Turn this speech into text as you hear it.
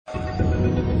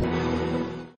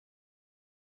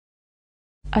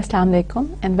Assalamu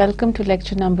alaikum and welcome to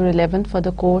lecture number 11 for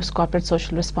the course Corporate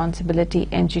Social Responsibility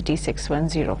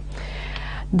MGT610.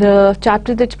 The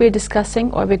chapter that we're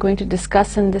discussing or we're going to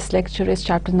discuss in this lecture is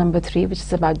chapter number 3, which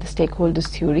is about the stakeholders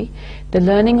theory. The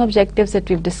learning objectives that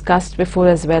we've discussed before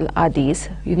as well are these.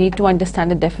 You need to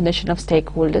understand the definition of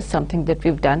stakeholders, something that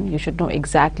we've done. You should know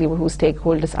exactly who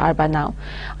stakeholders are by now.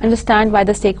 Understand why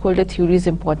the stakeholder theory is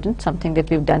important, something that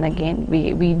we've done again.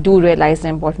 We do realize the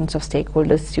importance of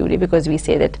stakeholders theory because we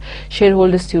say that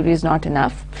shareholders theory is not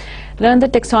enough. Learn the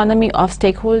taxonomy of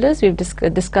stakeholders.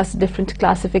 We've discussed different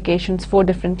classifications, 4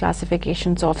 different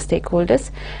classifications of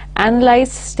stakeholders. Analyze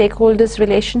stakeholders'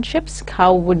 relationships.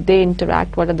 How would they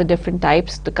interact? What are the different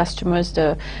types? The customers,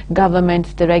 the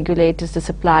government, the regulators, the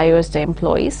suppliers, the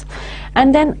employees.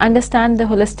 And then understand the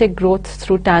holistic growth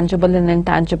through tangible and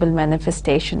intangible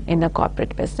manifestation in a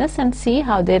corporate business and see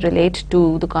how they relate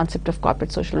to the concept of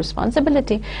corporate social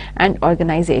responsibility and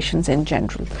organizations in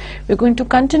general. We're going to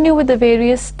continue with the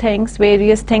various things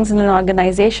in an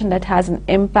organization that has an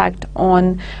impact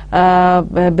on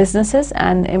businesses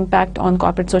and impact on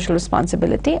corporate social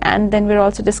responsibility, and then we're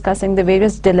also discussing the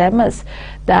various dilemmas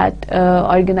that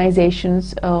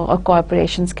organizations or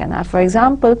corporations can have. For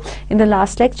example, in the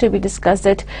last lecture we discussed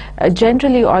that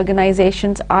generally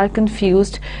organizations are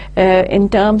confused in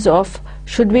terms of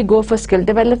should we go for skill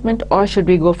development or should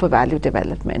we go for value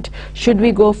development? Should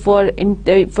we go for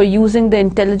using the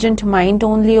intelligent mind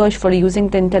only or for using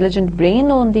the intelligent brain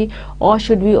only, or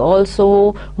should we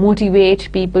also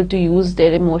motivate people to use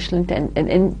their emotional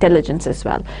intelligence as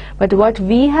well? But what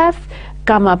we have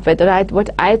come up with, right,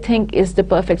 what I think is the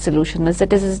perfect solution is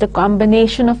that this is the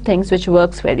combination of things which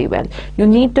works very well. You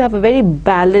need to have a very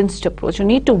balanced approach. You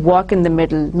need to walk in the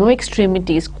middle, no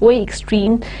extremities, koi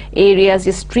extreme areas,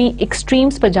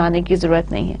 extremes पर जाने की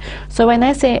ज़रूरत नहीं है. So when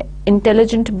I say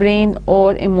intelligent brain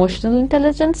or emotional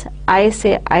intelligence, I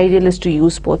say ideal is to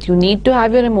use both. You need to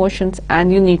have your emotions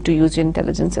and you need to use your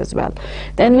intelligence as well.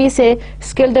 Then we say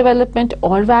skill development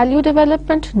or value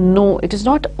development. No, it is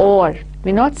not or.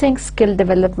 We're not saying skill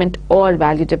development or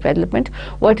value development.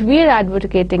 What we're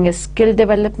advocating is skill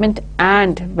development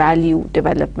and value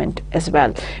development as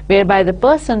well, whereby the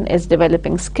person is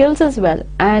developing skills as well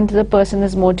and the person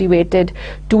is motivated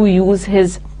to use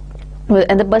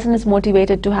the person is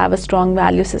motivated to have a strong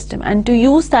value system and to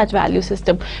use that value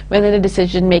system whenever the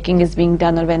decision making is being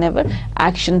done or whenever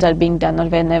actions are being done or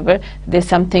whenever there's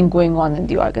something going on in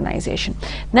the organization.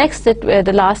 Next,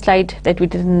 the last slide that we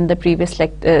did in the previous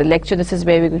lecture, this is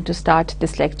where we're going to start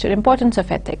this lecture, importance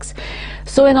of ethics.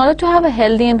 So in order to have a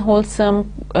healthy and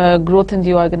wholesome growth in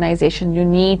the organization, you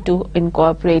need to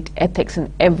incorporate ethics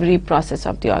in every process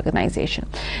of the organization.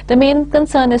 The main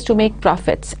concern is to make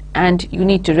profits, and you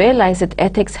need to realize that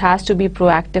ethics has to be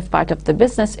proactive part of the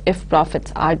business if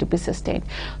profits are to be sustained.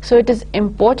 So it is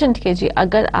important कि जी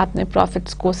अगर आपने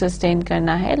profits को sustain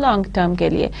करना है long term के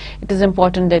लिए, it is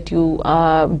important that you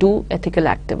do ethical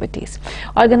activities.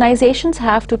 Organizations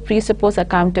have to presuppose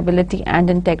accountability and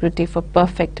integrity for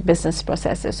perfect business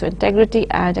processes. So integrity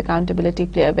and accountability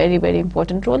play a very, very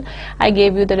important role. I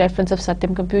gave you the reference of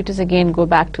Satyam Computers. Again, go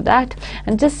back to that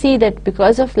and just see that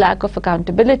because of lack of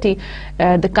accountability,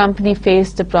 the company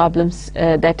faced the problems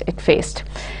that it faced.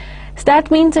 So that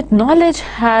means that knowledge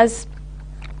has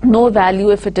no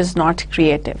value if it is not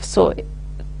creative. So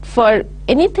for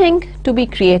anything to be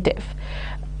creative,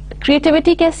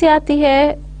 creativity कैसे आती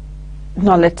है?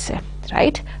 Knowledge से,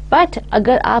 right? But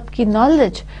अगर आपकी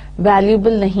knowledge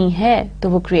valuable नहीं है तो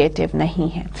वो creative नहीं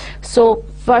है. So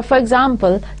for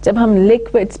example, जब हम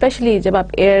liquid, especially जब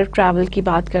आप air travel की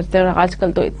बात करते हैं, और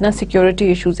आजकल तो इतना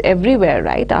security issues everywhere,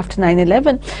 right, after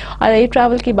 9/11, और air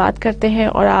travel की बात करते हैं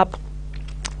और आप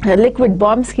liquid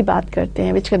bombs की बात करते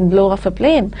हैं which can blow off a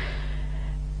plane,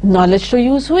 knowledge तो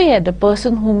use हुई है. The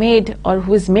person who made or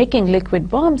who is making liquid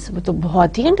bombs वो तो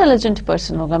बहुत ही intelligent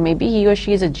person होगा, maybe he or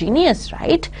she is a genius,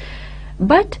 right?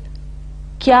 But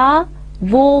क्या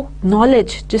वो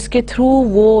knowledge जिसके through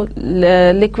वो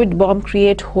liquid bomb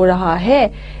create हो रहा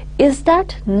है, is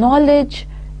that knowledge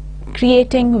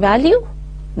creating value?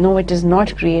 No, it is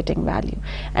not creating value.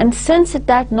 And since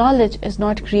that knowledge is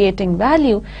not creating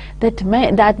value,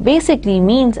 that basically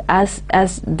means as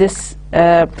this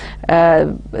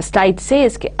slide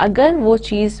says कि अगर वो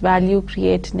चीज़ value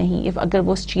create नहीं, if अगर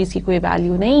वो चीज़ की कोई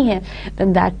value नहीं है,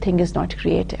 then that thing is not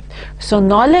creative. So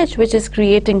knowledge which is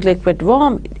creating liquid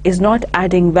bomb is not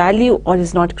adding value or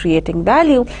is not creating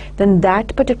value, then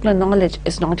that particular knowledge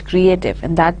is not creative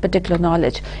and that particular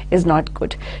knowledge is not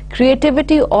good.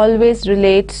 Creativity always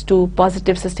relates to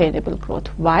positive sustainable growth.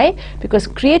 Why? Because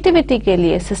creativity के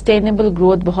लिए sustainable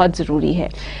growth बहुत ज़रूरी है.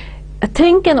 a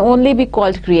thing can only be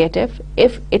called creative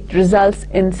if it results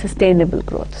in sustainable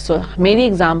growth. So मेरी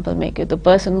example में कि the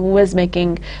person who is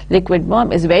making liquid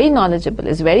bomb is very knowledgeable,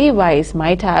 is very wise,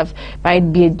 might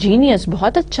be a genius,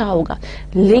 बहुत अच्छा होगा,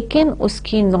 लेकिन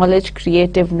उसकी knowledge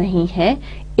creative नहीं है.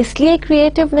 इसलिए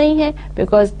creative नहीं है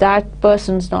because that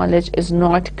person's knowledge is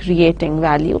not creating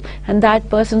value and that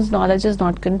person's knowledge is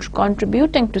not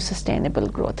contributing to sustainable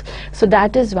growth. So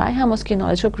that is why हम उसकी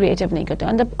knowledge को creative नहीं करते.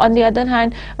 On the other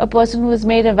hand, a person who has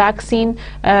made a vaccine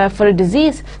for a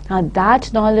disease,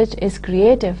 that knowledge is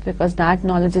creative because that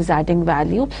knowledge is adding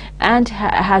value and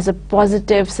has a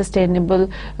positive sustainable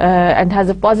and has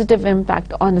a positive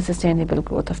impact on the sustainable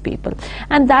growth of people.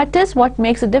 And that is what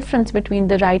makes a difference between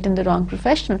the right and the wrong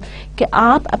profession. कि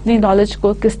आप अपनी knowledge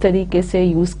को किस तरीके से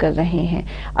use कर रहे हैं.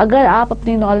 अगर आप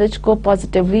अपनी नॉलेज को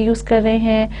पॉजिटिवली यूज कर रहे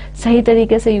हैं, सही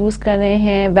तरीके से यूज कर रहे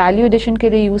हैं, वैल्यू एडिशन के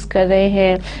लिए यूज कर रहे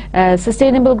हैं,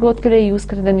 सस्टेनेबल ग्रोथ के लिए यूज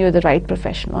कर रहे हैं, then you're the right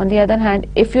profession. On the other hand,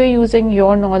 if you're using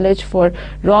your knowledge for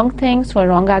wrong things, for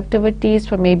wrong activities,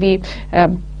 for maybe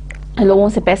लोगों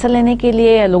से पैसा लेने के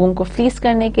लिए या लोगों को फ्लीस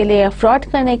करने के लिए या फ्रॉड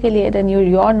करने के लिए, then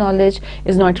your knowledge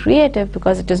is not creative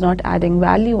because it is not adding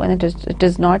value and it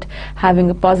is not having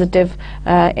a positive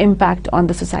impact on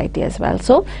the society as well.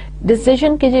 So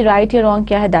decision कीजिए right या wrong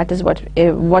क्या है, that is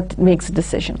what makes a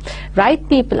decision. Right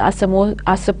people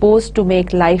are supposed to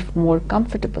make life more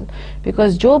comfortable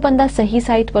because जो बंदा सही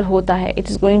site पर होता है, it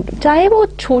is going to, चाहे वो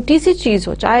छोटी सी चीज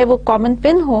हो, चाहे वो कॉमन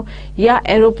पिन हो या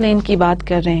एरोप्लेन की बात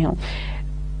कर रहे हो.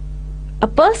 A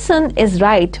person is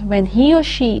right when he or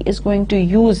she is going to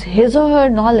use his or her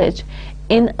knowledge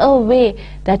in a way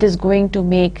that is going to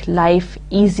make life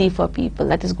easy for people,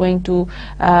 that is going to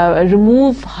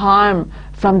remove harm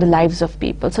from the lives of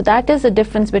people. So that is the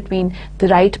difference between the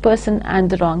right person and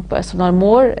the wrong person, or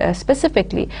more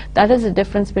specifically, that is the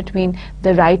difference between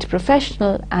the right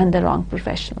professional and the wrong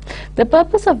professional. The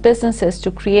purpose of business is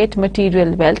to create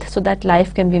material wealth so that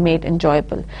life can be made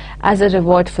enjoyable. As a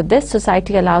reward for this,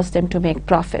 society allows them to make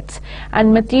profits.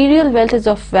 And material wealth is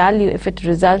of value if it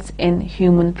results in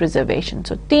human preservation.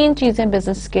 So तीन चीजें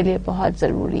business के लिए बहुत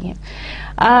जरूरी हैं.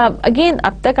 Again,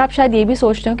 अब तक आप शायद ये भी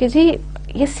सोचते हो कि जी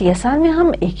ये CSR में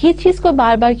हम एक ही चीज को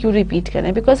बार बार क्यों रिपीट कर रहे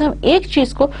हैं, बिकॉज हम एक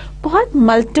चीज को बहुत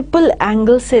मल्टीपल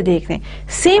एंगल से देख रहे हैं.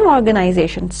 Same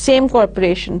organisation, same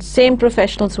corporation, same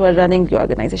professionals who are running the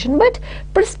organisation, but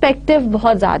perspective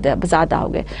बहुत ज्यादा हो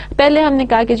गए. पहले हमने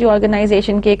कहा कि जो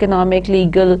ऑर्गेनाइजेशन के economic,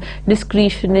 legal,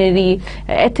 discretionary,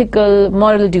 ethical,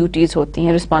 moral duties होती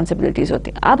हैं, रिस्पॉन्सिबिलिटीज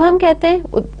होती हैं. अब हम कहते हैं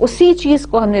उसी चीज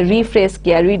को हमने रीफ्रेस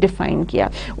किया, रीडिफाइन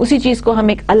किया, उसी चीज को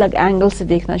हम एक अलग एंगल से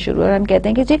देखना शुरू, और हम कहते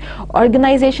हैं कि जी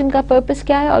ऑर्गेनाइजेशन का पर्पस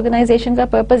क्या है. ऑर्गेनाइजेशन का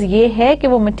पर्पस ये है कि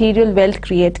वो मटेरियल वेल्थ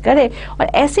क्रिएट करे, और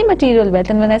ऐसी material wealth,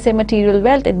 and when I से material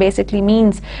wealth, it basically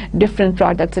means different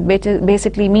products, it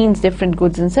basically means different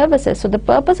goods and services. So the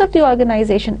purpose of the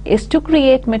organization is to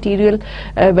create material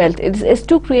wealth. It is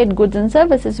to create goods and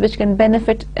services which can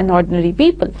benefit an ordinary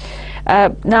people.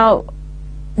 Now,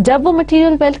 जब वो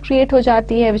material wealth create हो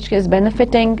जाती है, which is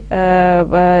benefiting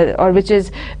or which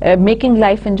is making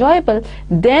life enjoyable,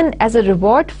 then as a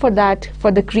reward for that,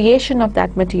 for the creation of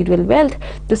that material wealth,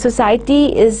 the society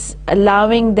is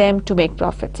allowing them to make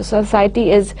profit. So society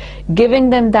is giving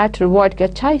them that reward.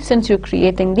 Achha, since you're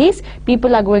creating these,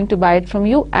 people are going to buy it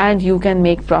from you and you can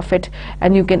make profit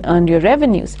and you can earn your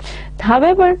revenues.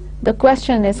 However, the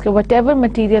question is that whatever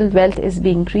material wealth is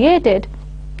being created,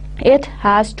 it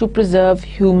has to preserve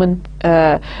human,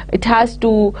 it has to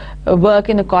work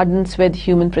in accordance with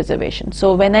human preservation.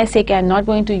 So when I say I'm not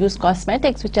going to use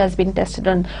cosmetics which has been tested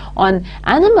on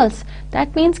animals,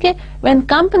 that means that when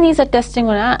companies are testing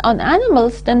on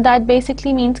animals, then that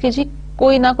basically means कि जी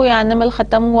कोई ना कोई animal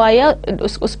खत्म हुआ या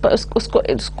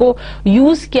उसको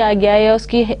use किया गया या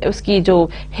उसकी जो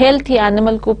हेल्थ या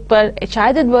एनिमल के ऊपर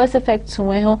शायद एडवर्स इफेक्ट्स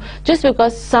हुए हों, just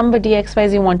because somebody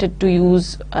XYZ wanted to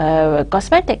use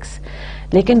cosmetics.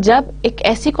 लेकिन जब एक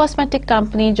ऐसी कॉस्मेटिक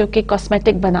कंपनी जो कि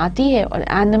कॉस्मेटिक बनाती है और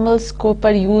एनिमल्स को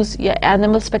पर यूज या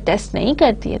एनिमल्स पर टेस्ट नहीं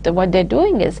करती है, तो what they are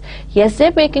doing is, yes they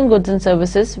are making goods and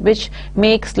services which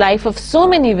makes life of so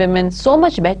many women so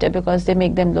much better because they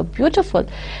make them look beautiful.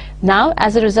 Now,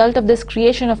 as a result of this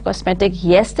creation of cosmetic,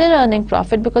 yes, they're earning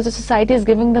profit because the society is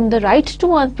giving them the right to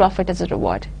earn profit as a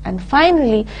reward. And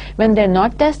finally, when they're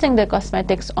not testing their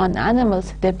cosmetics on animals,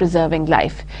 they're preserving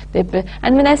life.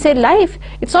 And when I say life,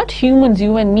 it's not humans,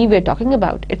 you and me we're talking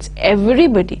about. It's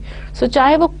everybody. So,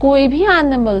 चाहे वो कोई भी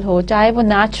animal हो, चाहे वो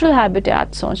natural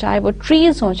habitats हो, चाहे वो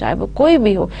trees हो, चाहे वो कोई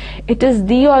भी हो, it is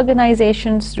the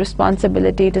organization's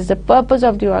responsibility, it is the purpose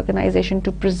of the organization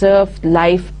to preserve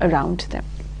life around them.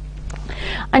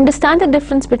 Understand the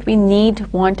difference between need,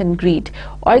 want and greed.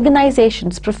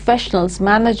 Organizations, professionals,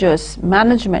 managers,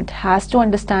 management has to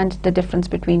understand the difference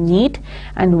between need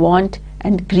and want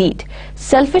and greed.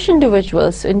 Selfish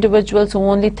individuals, individuals who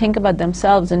only think about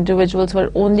themselves, individuals who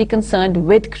are only concerned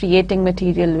with creating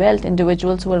material wealth,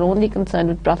 individuals who are only concerned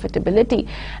with profitability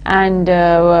and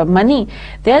money,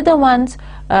 they're the ones.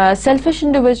 Selfish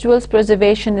individuals'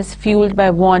 preservation is fueled by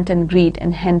want and greed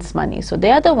and hence money. So they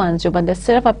are the ones जो बंदे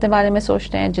सिर्फ अपने बारे में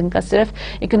सोचते हैं, जिनका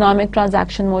सिर्फ economic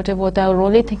transaction motive होता है, और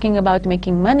only thinking about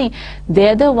making money, they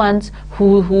are the ones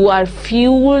who are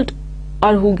fueled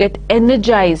or who get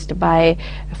energized by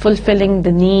fulfilling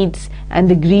the needs and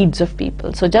the greeds of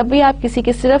people. So जब भी आप किसी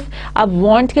के सिर्फ आप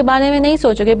want के बारे में नहीं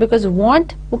सोचोगे, because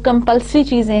want वो compulsory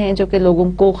चीजें हैं जो कि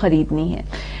लोगों को खरीदनी है,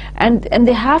 and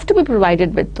they have to be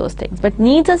provided with those things, but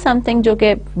needs are something जो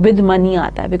कि with money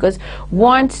आता है, because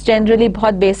wants generally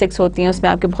बहुत basics होती हैं, उसमें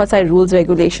आपके बहुत सारे rules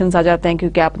regulations आ जाते हैं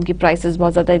क्योंकि आप उनकी prices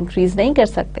बहुत ज़्यादा increase नहीं कर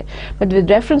सकते, but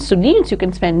with reference to needs you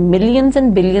can spend millions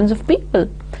and billions of people.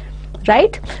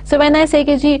 Right? So when I say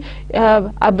कि जी,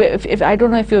 if I don't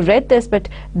know if you've read this, but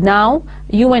now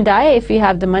you and I, if we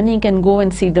have the money, can go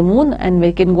and see the moon, and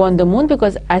we can go on the moon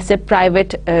because as a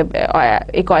private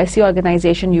एक ऐसी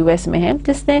organization US में है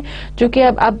जिसने जो कि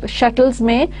अब shuttles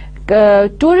में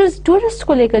tourist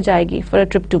को लेकर जाएगी for a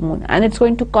trip to moon, and it's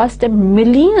going to cost them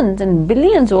millions and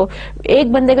billions. वो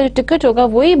एक बंदे का जो टिकट होगा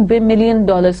वही $1 million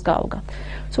का होगा.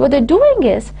 So what they're doing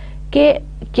is कि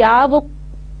क्या वो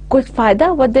कुछ फायदा?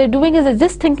 What they're doing is they're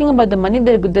just thinking about the money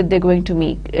that they're going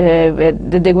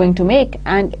to make,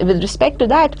 and with respect to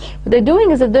that, what they're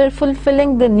doing is that they're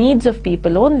fulfilling the needs of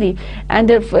people only, and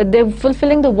they're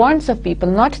fulfilling the wants of people,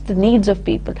 not the needs of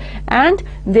people, and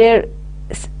they're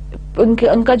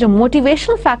उनका जो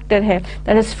motivational factor है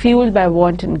that is fueled by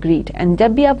want and greed. And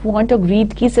जब भी आप want और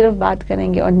greed की सिर्फ बात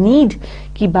करेंगे और need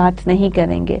की बात नहीं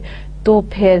करेंगे, तो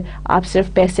फिर आप सिर्फ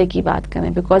पैसे की बात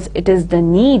करें, because it is the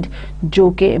need जो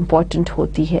कि इम्पोर्टेंट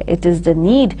होती है, इट इज़ द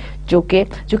नीड जो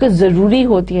कि ज़रूरी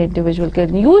होती है इंडिविजुअल के.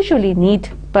 यूजुअली नीड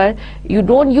पर you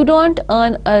don't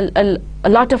earn a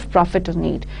lot of profit on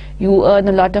need. You earn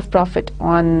a lot of profit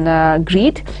on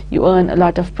greed, you earn a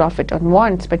lot of profit on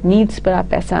wants, but needs पर आप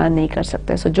पैसा earn नहीं कर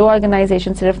सकते. So जो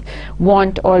organization सिर्फ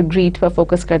want और greed पर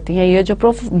focus करती है, ये जो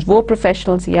वो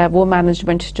professionals या वो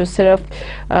management जो सिर्फ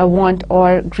want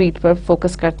और greed पर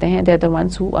focus करते हैं, they're the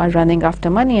ones who are running after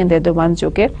money, and they're the ones जो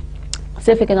के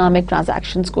सिर्फ economic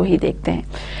transactions को ही देखते हैं.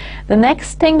 The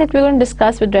next thing that we're going to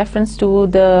discuss with reference to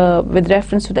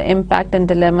the impact and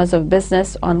dilemmas of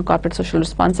business on corporate social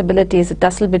responsibility is the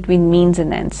tussle between means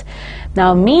and ends.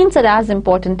 Now, means are as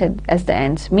important as the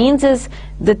ends. Means is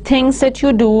the things that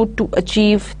you do to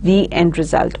achieve the end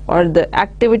result, or the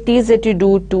activities that you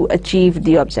do to achieve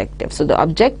the objective. So the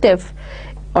objective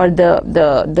or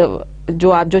the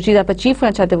जो चीज़ आप achieve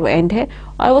करना चाहते हैं वो and है,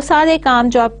 और वो सारे काम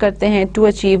जो आप करते हैं to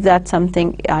achieve that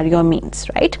something are your means,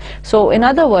 right. So in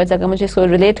other words, अगर मुझे इसको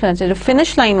रिलेट करना चाहिए, जो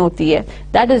फिनिश लाइन होती है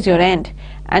that is your and,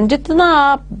 and जितना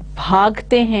आप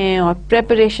भागते हैं और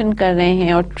प्रेपरेशन कर रहे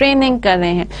हैं और ट्रेनिंग कर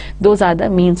रहे हैं, those are the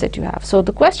means that you have. So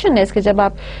the question is कि जब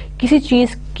आप किसी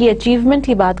चीज़ की अचीवमेंट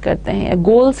की बात करते हैं, या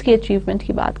गोल्स की अचीवमेंट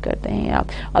की बात करते हैं, या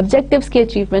ऑब्जेक्टिव्स की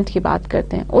अचीवमेंट की बात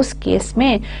करते हैं, उस केस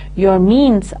में your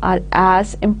means are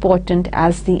as important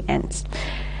as the ends.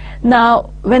 Now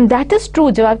when that is true,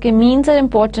 जब आपके means are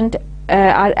important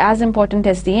are as important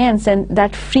as the ends, and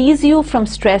that frees you from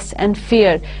stress and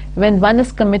fear when one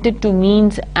is committed to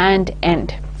means and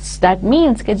end. That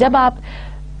means कि जब आप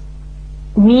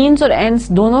means और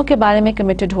ends दोनों के बारे में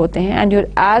committed होते हैं, and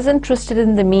you're as interested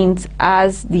in the means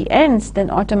as the ends,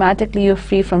 then automatically you're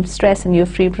free from stress, and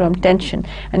you're free from tension,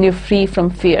 and you're free from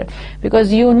fear,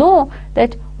 because you know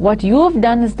that what you have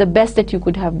done is the best that you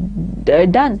could have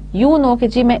done. You know कि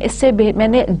जी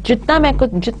मैंने जितना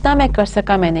मैं कर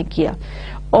सका मैंने किया,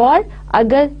 और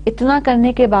अगर इतना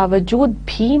करने के बावजूद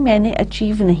भी मैंने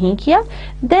अचीव नहीं किया,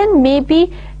 then maybe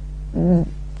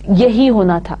यही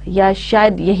होना था, या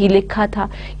शायद यही लिखा था,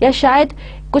 या शायद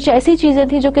कुछ ऐसी चीजें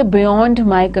थी जो कि बियॉन्ड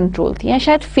माय कंट्रोल थी, या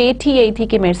शायद फेट ही यही थी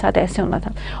कि मेरे साथ ऐसे होना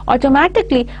था.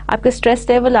 ऑटोमेटिकली आपके स्ट्रेस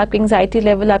लेवल, आपके एंजाइटी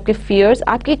लेवल, आपके फियर्स,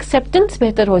 आपकी एक्सेप्टेंस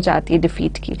बेहतर हो जाती है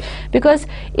डिफीट की. बिकॉज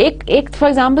एक for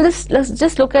example,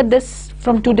 just look at this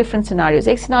from to different scenarios.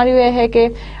 एक सिनारियो यह है कि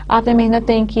आपने मेहनत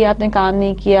नहीं की, आपने काम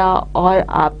नहीं किया और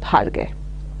आप हार गए,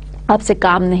 आपसे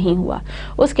काम नहीं हुआ.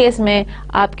 उस केस में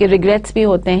आपके रिग्रेट्स भी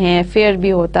होते हैं, फेयर भी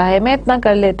होता है, मैं इतना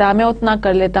कर लेता, मैं उतना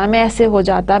कर लेता, मैं ऐसे हो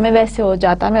जाता, मैं वैसे हो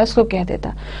जाता, मैं उसको कह देता.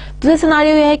 दूसरा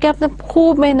सिनारियो यह है कि आपने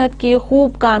खूब मेहनत की,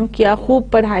 खूब काम किया, खूब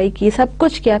पढ़ाई की, सब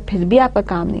कुछ किया, फिर भी आपका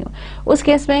काम नहीं हुआ. उस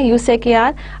केस में यू से कि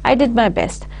यार I did my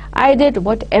best, I did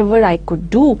whatever I could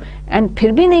do and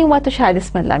फिर भी नहीं हुआ तो शायद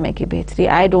इसमें अल्लाह में की बेहतरी,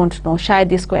 I don't know,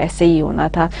 शायद इसको ऐसे ही होना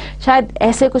था, शायद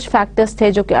ऐसे कुछ फैक्टर्स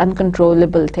थे जो कि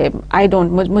अनकंट्रोलेबल थे, I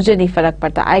don't, मुझे नहीं फर्क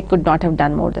पड़ता, I could not have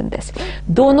done more than this.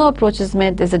 दोनों अप्रोचेस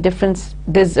में there's a difference,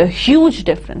 there's a huge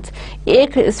difference.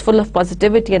 एक is full of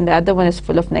positivity and the other one is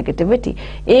full of negativity.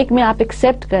 एक में आप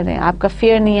एक्सेप्ट कर रहे हैं, आपका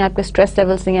फेयर नहीं है, आपके स्ट्रेस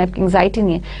लेवल्स नहीं है, आपकी एंग्जाइटी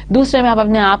नहीं है, दूसरे में आप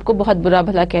अपने आप को बहुत बुरा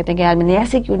भला कहते हैं कि यार मैंने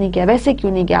ऐसे क्यों नहीं किया, वैसे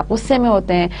क्यों नहीं किया, आप गुस्से में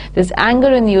होते हैं, there's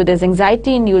anger in you, there's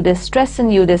anxiety in you, there's stress in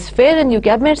you, there's fear in you कि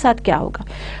अब मेरे साथ क्या होगा.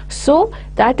 So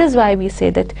that is why we say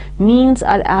that means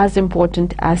are as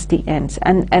important as the ends,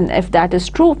 and if that is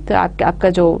true तो आपका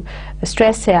जो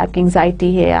stress है, आपकी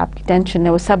एंग्जाइटी है, आपकी टेंशन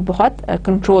है, वो सब बहुत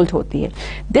कंट्रोल्ड होती है.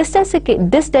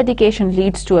 This dedication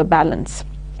leads to a balance,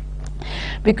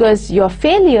 because your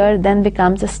failure then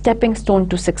becomes a stepping stone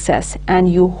to success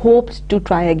and you hoped to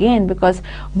try again, because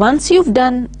once you've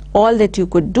done all that you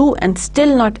could do and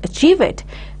still not achieve it,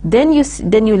 then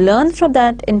you learn from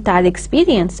that entire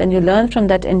experience and you learn from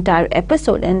that entire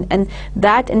episode, and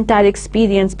that entire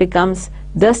experience becomes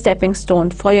the stepping stone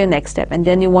for your next step, and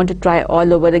then you want to try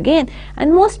all over again,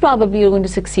 and most probably you're going to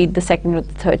succeed the second or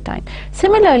the third time.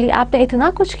 Similarly, आपने इतना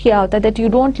कुछ किया होता है that you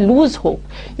don't lose hope.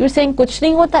 You're saying कुछ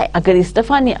नहीं होता है, अगर इस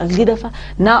दफा नहीं अगली दफा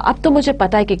ना, अब तो मुझे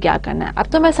पता है कि क्या करना है, अब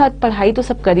तो मैं साथ पढ़ाई तो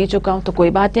सब कर ही चुका हूँ, तो कोई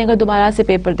बात नहीं अगर दोबारा से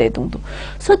पेपर दे दूँ तो.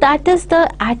 So that is the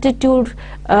attitude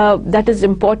that is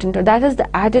important, or that is the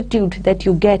attitude that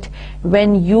you get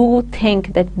when you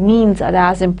think that means are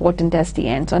as important as the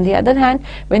ends. On the other hand,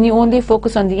 when you only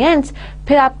focus on the ends,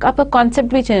 फिर आपका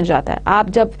concept भी change होता है. आप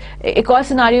जब एक और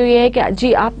scenario ये है कि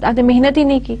जी आपने मेहनत ही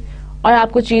नहीं की और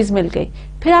आपको चीज मिल गई,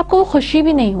 फिर आपको वो खुशी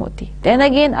भी नहीं होती. देन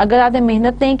अगेन अगर आपने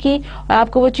मेहनत नहीं की और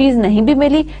आपको वो चीज नहीं भी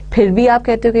मिली, फिर भी आप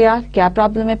कहते हो कि यार क्या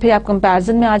प्रॉब्लम है, फिर आप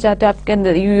कंपैरिजन में आ जाते हो, आपके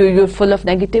अंदर you're full of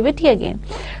negativity again.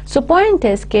 So point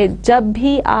is कि जब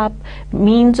भी आप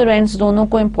means और ends दोनों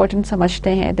को important समझते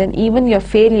हैं, then even your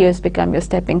failures become your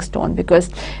stepping stone, because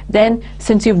then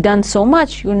since you've done so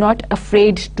much, you're not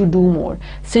afraid to do more.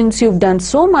 Since you've done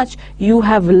so much, you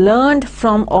have learned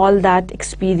from all that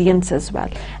experience as well,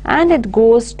 and it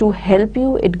goes to help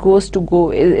you. It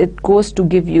goes to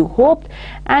give you hope,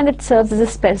 and it serves as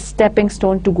a stepping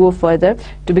stone to go further,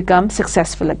 to become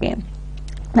successful again.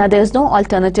 Now there is no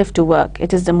alternative to work.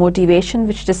 It is the motivation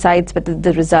which decides whether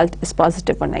the result is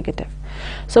positive or negative.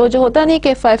 So जो होता नहीं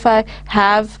कि if I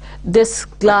have this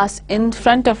glass in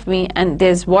front of me and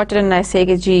there's water and I say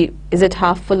कि जी is it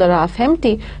half full or half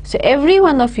empty, so every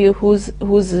one of you who's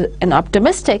an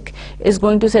optimistic is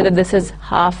going to say that this is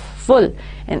half full,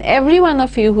 and every one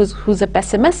of you who's a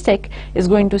pessimistic is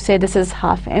going to say this is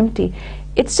half empty.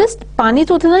 It's just पानी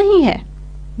तो उतना ही है,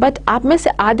 but आप में से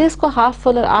आधे इसको half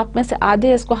full और आप में से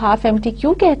आधे इसको हाफ एम्प्टी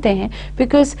क्यों कहते हैं?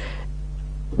 बिकॉज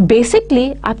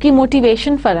बेसिकली आपकी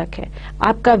मोटिवेशन फर्क है,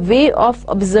 आपका way of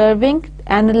observing,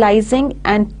 analysing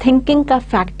and thinking का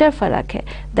फैक्टर फर्क है.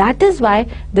 That is why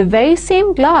the very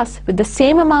same glass with the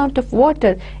same amount of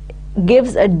water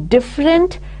gives a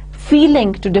different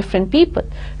feeling to different people.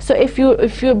 So if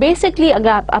you're basically, अगर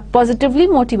आप positively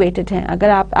motivated हैं, अगर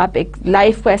आप एक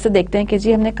life को ऐसे देखते हैं कि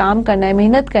जी हमने काम करना है,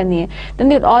 मेहनत करनी है,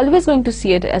 then you're always going to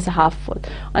see it as a half full.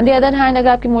 On the other hand, अगर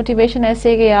आपकी motivation ऐसे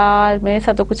है कि यार मेरे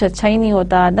साथ तो कुछ अच्छा ही नहीं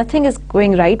होता, nothing is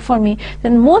going right for me,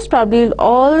 then most probably you're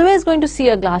always going to see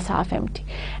a glass half empty.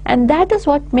 And that is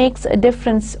what makes a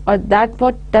difference, or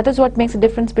that is what makes a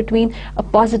difference between a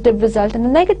positive result and a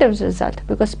negative result.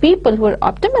 Because people who are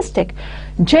optimistic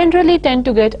generally tend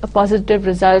to get a positive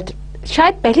result.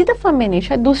 शायद पहली दफा में नहीं,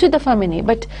 शायद दूसरी दफा में नहीं,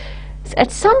 but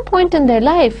at some point in their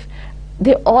life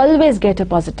they always get a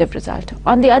positive result.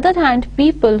 On the other hand,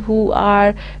 people who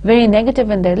are very negative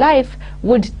in their life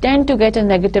would tend to get a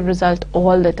negative result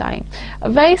all the time. A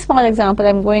very small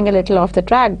example, I'm going a little off the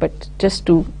track, but just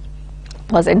to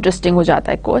was interesting हो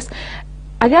जाता है course.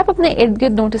 अगर आप अपने इर्द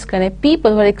गिर्द notice करें,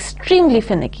 people were extremely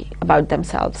finicky about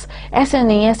themselves. ऐसे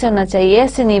नहीं, ऐसे होना चाहिए,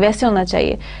 ऐसे नहीं, वैसे होना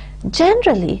चाहिए.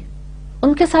 Generally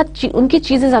उनके साथ उनकी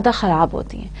चीजें ज्यादा खराब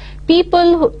होती हैं.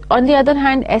 People on the other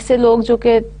hand, ऐसे लोग जो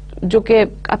के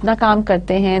अपना काम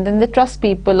करते हैं, then they trust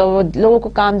people, और लोगों को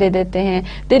काम दे देते हैं,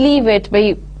 they leave it,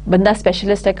 भाई बंदा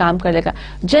स्पेशलिस्ट है, काम कर लेगा.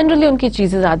 Generally उनकी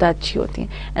चीजें ज्यादा अच्छी होती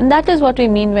हैं. And that is what we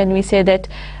mean when we say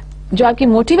that जो आपकी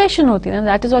मोटिवेशन होती है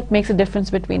ना, that is what makes a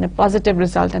difference between a positive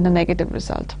result and a negative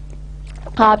result.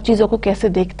 आप चीजों को कैसे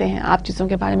देखते हैं, आप चीजों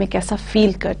के बारे में कैसा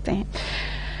फील करते हैं.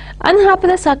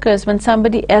 Unhappiness occurs when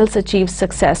somebody else achieves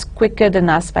success quicker than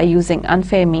us by using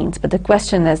unfair means, but the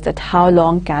question is that how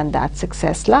long can that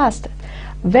success last?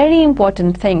 Very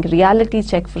important thing, reality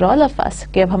check for all of us,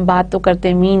 कि अब हम बात तो करते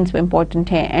हैं means important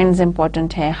है, ends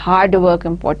important है, hard work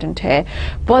important है,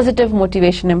 पॉजिटिव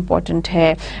मोटिवेशन इंपॉर्टेंट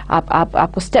है,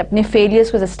 आपको अपने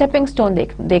फेलियर्स को स्टेपिंग स्टोन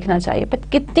देखना चाहिए। बट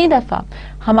कितनी दफा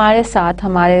हमारे साथ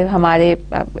हमारे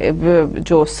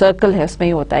जो सर्कल है उसमें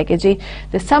ही होता है कि जी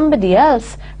somebody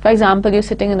else, for example you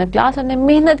sitting in a class, हमने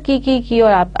मेहनत की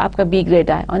और आपका बी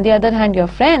ग्रेड आए, on the other hand your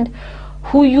friend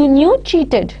who you new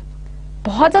cheated,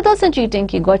 बहुत ज्यादा उसने चीटिंग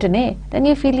की, got N A, then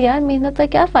you feel यार मेहनत का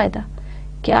क्या फायदा,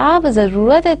 क्या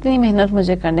जरूरत है इतनी मेहनत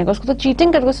मुझे करने का, उसको तो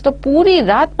चीटिंग करके उसको तो पूरी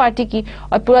रात पार्टी की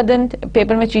और पूरा दिन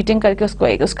पेपर में चीटिंग करके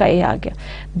उसका ये आ गया।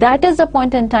 That is the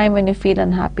point in time when you feel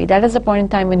unhappy, that is the point in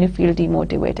time when you feel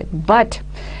demotivated. But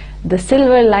the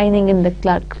silver lining in the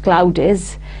cloud is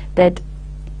that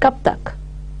कब तक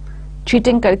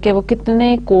cheating करके वो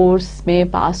कितने course में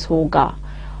पास होगा,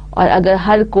 और अगर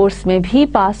हर course में भी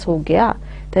पास हो गया,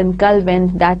 then kal when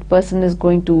that person is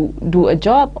going to do a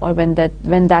job or when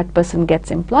that person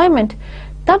gets employment,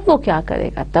 तब वो क्या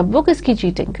करेगा, तब वो किसकी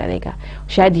चीटिंग करेगा।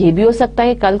 शायद ये भी हो सकता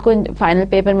है कि कल को फाइनल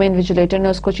पेपर में इन्विजिलेटर ने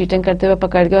उसको चीटिंग करते हुए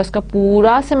पकड़ के उसका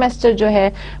पूरा सेमेस्टर जो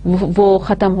है वो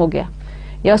खत्म हो गया,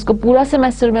 या उसको पूरा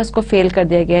सेमेस्टर में उसको फेल कर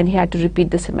दिया गया and he had to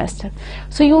repeat the semester.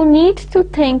 So you need to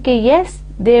think कि yes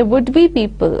there would be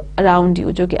people around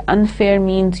you जो कि अनफेयर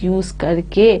मीन्स यूज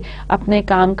करके अपने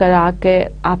काम करा के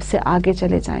आपसे आगे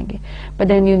चले जाएंगे, but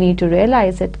then you need to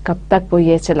realise it, कब तक वो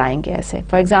ये चलाएंगे ऐसे।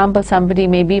 For example somebody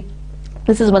may be,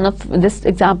 this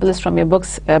example is from your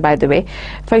books by the way,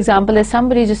 for example is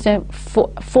somebody जिसने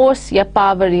force या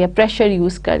power या pressure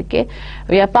use करके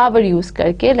या power use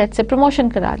करके let's say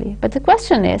promotion करा ली, but the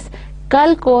question is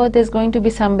कल को there's going to be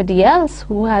somebody else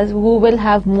who will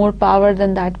have more power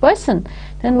than that person,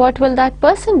 then what will that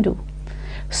person do?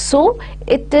 So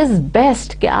it is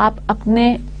best कि आप अपने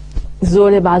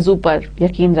जोर बाजू पर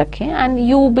यकीन रखें and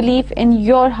you believe in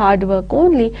your hard work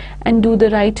only and do the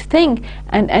right thing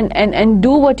and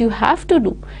do what you have to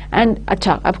do. And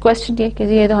अच्छा, अब क्वेश्चन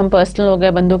ये तो हम पर्सनल हो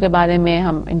गए, बंदों के बारे में,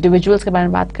 हम इंडिविजुअल्स के बारे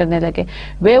में बात करने लगे,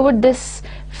 where would this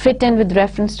fit in with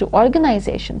reference to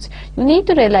organizations? You need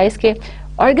to realize के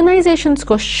ऑर्गेनाइजेशंस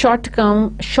को शॉर्ट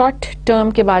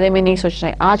टर्म के बारे में नहीं सोचना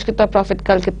है, आज कितना प्रॉफिट,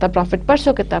 कल कितना प्रॉफिट,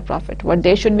 परसों कितना profit. What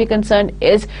they should be concerned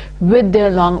is with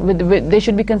they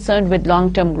should be concerned with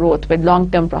long term growth, with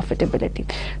long term profitability.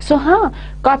 सो हाँ,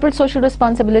 कॉर्पोरेट सोशल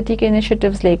रिस्पॉन्सिबिलिटी के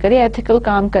इनिशिएटिव्स लेकर या एथिकल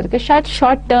काम करके शायद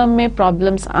शॉर्ट टर्म में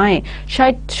प्रॉब्लम्स आए,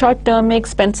 शायद शॉर्ट टर्म में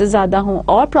एक्सपेंसेस ज्यादा हों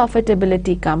और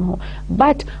प्रॉफिटेबिलिटी कम हो,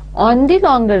 but on the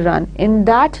longer run, in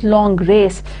that long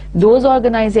race, those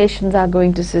organizations are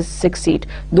going to succeed.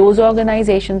 Those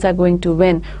organizations are going to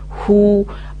win who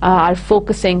are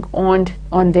focusing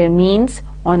on their means,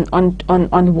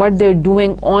 on what they're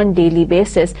doing on daily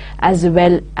basis, as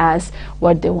well as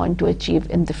what they want to achieve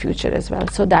in the future as well.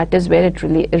 So that is where it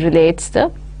really relates the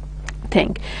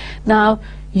thing. Now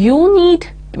you need,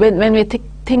 when we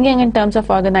thinking in terms of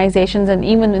organizations and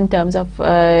even in terms of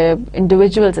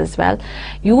individuals as well,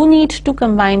 you need to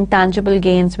combine tangible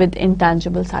gains with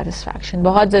intangible satisfaction.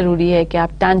 बहुत ज़रूरी है कि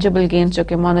आप tangible gains जो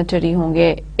कि monetary होंगे,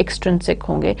 extrinsic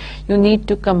होंगे, you need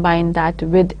to combine that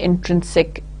with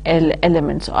intrinsic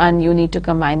elements, and you need to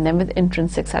combine them with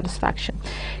intrinsic satisfaction.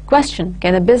 Question: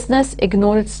 can a business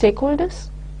ignore its stakeholders?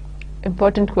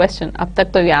 Important question. अब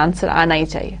तक तो ये आंसर आना ही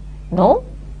चाहिए. No?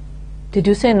 Did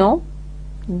you say no?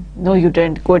 No, you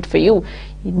didn't. Good for you.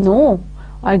 No,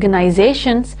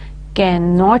 organizations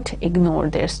cannot ignore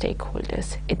their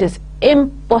stakeholders. It is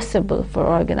impossible for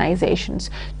organizations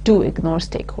to ignore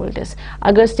stakeholders.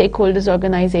 अगर stakeholders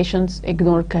organizations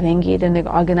ignore करेंगी, then the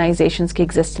organizations की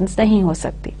existence नहीं हो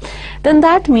सकती. Then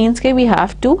that means that we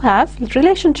have to have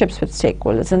relationships with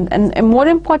stakeholders and more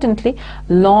importantly,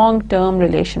 long-term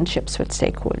relationships with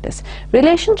stakeholders.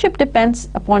 Relationship depends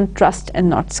upon trust and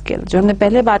not skill. जो हमने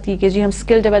पहले बात की कि जी हम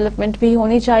skill development भी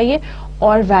होनी चाहिए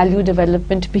और value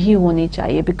development भी होनी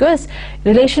चाहिए, because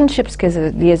relationships के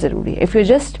लिए ज़रूरी है. If you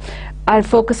just are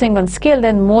focusing on skill,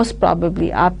 then most probably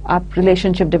आप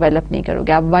relationship develop नहीं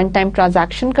करोगे. आप one time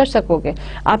transaction कर सकोगे,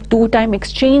 आप two time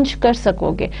exchange कर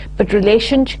सकोगे, but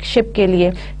relationship के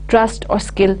लिए trust और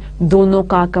skill दोनों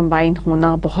का combine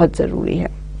होना बहुत ज़रूरी है.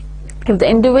 If the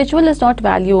individual is not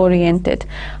value oriented,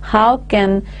 how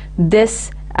can this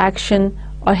action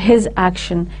or his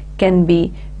action can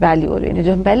be value oriented?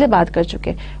 जो हम पहले बात कर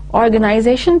चुके,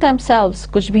 ऑर्गेनाइजेशन themselves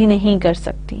कुछ भी नहीं कर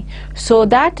सकती. सो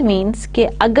दैट मीन्स कि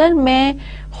अगर मैं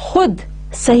खुद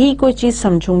सही कोई चीज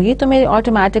समझूंगी तो मेरे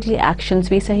ऑटोमेटिकली एक्शंस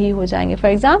भी सही हो जाएंगे.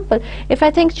 For example, if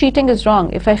I think cheating is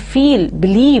wrong, if I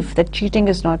believe that cheating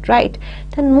is not right,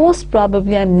 then most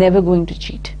probably I am never going to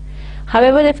cheat.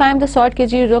 However, if I am the sort के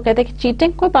जी लोग कहते हैं कि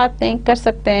cheating कोई बात नहीं, कर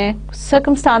सकते हैं,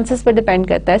 circumstances पर डिपेंड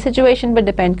करता है, सिचुएशन पर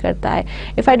डिपेंड करता है.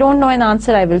 If I don't know an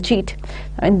answer, I will cheat.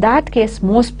 In that case,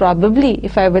 most probably,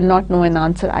 if I will not know an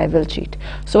answer, I will cheat.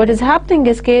 So what is happening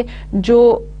is कि जो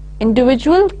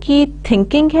individual की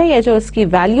thinking है या जो उसकी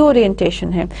value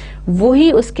orientation है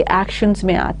वही उसके एक्शंस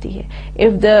में आती है.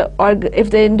 If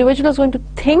the individual is going to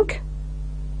think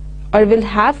or will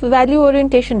have value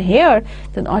orientation here,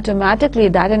 then automatically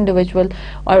that individual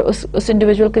or उस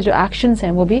individual के जो actions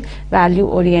हैं वो भी value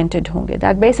oriented होंगे.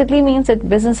 That basically means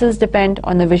that businesses depend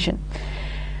on a vision.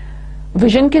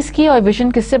 Vision किसकी और vision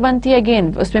किससे बनती है,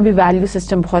 अगेन उसमें भी वैल्यू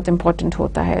सिस्टम बहुत इंपॉर्टेंट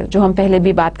होता है जो हम पहले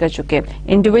भी बात कर चुके हैं.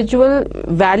 इंडिविजुअल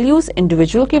वैल्यूज,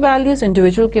 इंडिविजुअल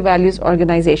की वैल्यूज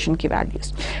ऑर्गेनाइजेशन की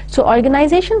वैल्यूज. सो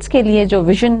ऑर्गेनाइजेशंस के लिए जो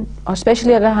विजन, और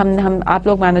स्पेशली अगर हम आप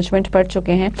लोग मैनेजमेंट पढ़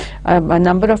चुके हैं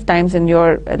number of times in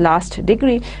your last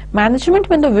degree, management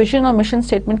में तो विजन और मिशन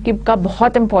स्टेटमेंट का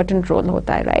बहुत इंपॉर्टेंट रोल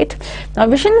होता है, right. Now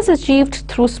vision is achieved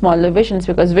through smaller visions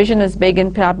because vision is big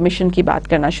and फिर आप मिशन की बात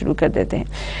करना शुरू कर देते हैं.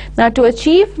 Now to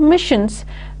achieve missions,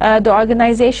 the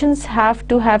organizations have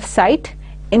to have sight,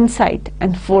 insight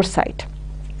and foresight,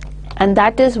 and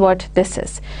that is what this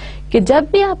is. कि जब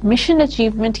भी आप मिशन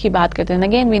अचीवमेंट की बात करते हैं,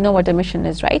 again we know what a mission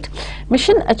is, right.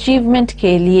 Mission achievement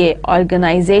के लिए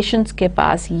ऑर्गेनाइजेशंस के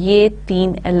पास ये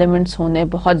 3 एलिमेंट्स होने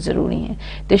बहुत जरूरी हैं.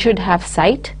 They should have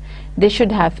site, they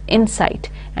should have insight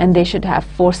and they should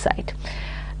have foresight.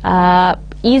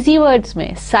 Easy words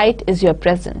में site is your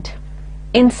present,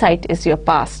 insight is your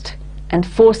past and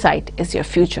foresight is your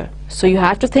future. So you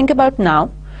have to think about now,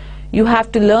 you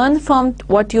have to learn from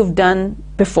what you've done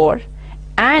before,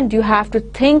 and you have to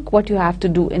think what you have to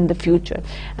do in the future.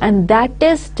 And that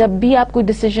is जब भी आप कोई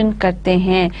decision करते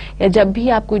हैं या जब भी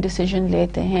आप कोई decision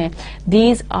लेते हैं,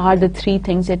 these are the 3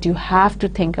 things that you have to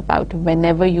think about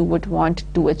whenever you would want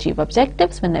to achieve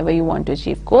objectives, whenever you want to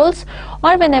achieve goals,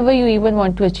 or whenever you even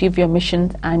want to achieve your mission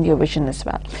and your vision as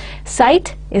well.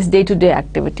 Sight is day-to-day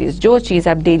activities. जो चीज़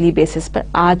आप daily basis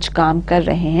पर आज काम कर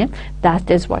रहे हैं,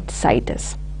 that is what sight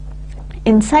is.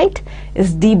 Insight is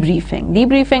debriefing.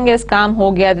 Debriefing is काम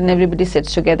हो गया, then everybody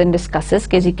sits together and discusses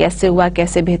कि जी कैसे हुआ,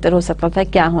 कैसे बेहतर हो सकता था,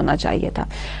 क्या होना चाहिए था.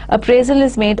 Appraisal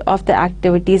is made of the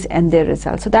activities and their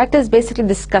results. So that is basically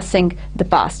discussing the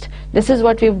past. This is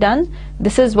what we've done.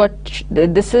 This is what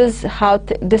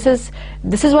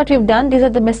we've done. These are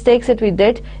the mistakes that we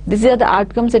did. These are the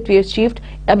outcomes that we achieved.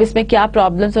 अब इसमें क्या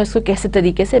problems और इसको कैसे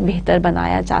तरीके से बेहतर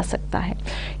बनाया जा सकता है.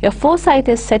 Your foresight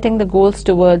is setting the goals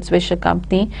towards which a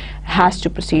company has to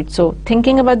proceed. So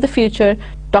thinking about the future,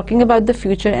 talking about the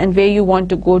future and where you want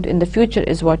to go in the future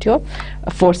is what your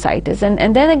foresight is.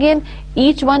 And then again,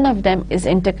 each one of them is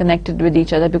interconnected with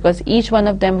each other because each one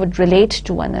of them would relate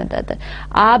to one another.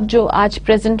 आप जो आज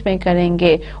present में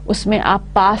करेंगे उसमें आप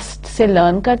past से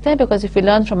learn करते हैं because if you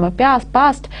learn from a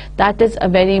past, that is a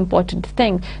very important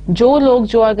thing. जो लोग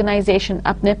जो organization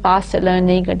अपने past से learn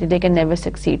नहीं करते, they can never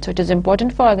succeed. So it is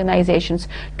important for organizations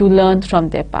to learn from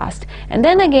their past. And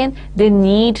then again, they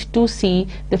need to see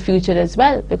the future as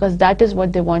well because that is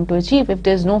what they want to achieve. If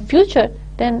there is no future,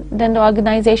 then the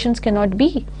organizations cannot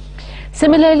be.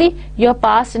 Similarly, your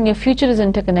past and your future is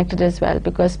interconnected as well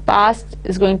because past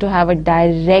is going to have a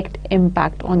direct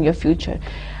impact on your future.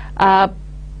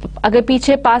 अगर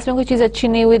पीछे पास में कोई चीज़ अच्छी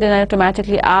नहीं हुई then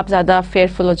automatically आप ज़्यादा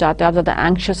fearful हो जाते हो, आप ज़्यादा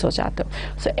anxious हो जाते हो.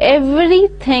 So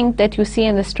everything that you see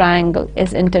in this triangle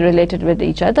is interrelated with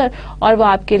each other और वो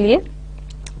आपके लिए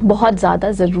बहुत ज़्यादा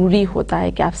ज़रूरी होता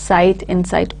है कि आप साइट,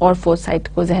 इनसाइट और फोरसाइट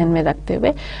को जहन में रखते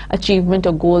हुए अचीवमेंट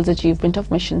और गोल्स, अचीवमेंट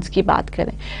ऑफ मिशंस की बात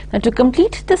करें. Now to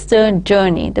complete this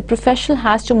journey, the professional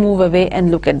has to move away and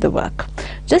look at the work.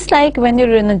 Just like when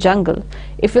you're in a jungle,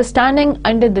 if you're standing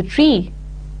under the tree,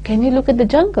 can you look at the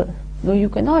jungle? No, you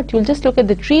cannot. You'll just look at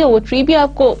the tree. और वो tree भी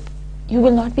आपको, you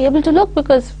will not be able to look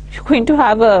because you're going to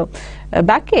have a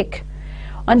backache.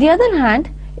 On the other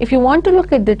hand, if you want to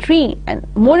look at the tree, and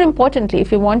more importantly,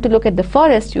 if you want to look at the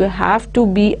forest, you have to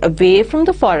be away from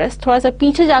the forest. थोड़ा सा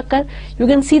पीछे जाकर, you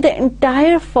can see the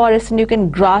entire forest and you can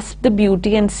grasp the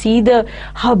beauty and see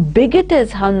how big it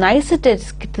is, how nice it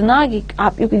is. कितना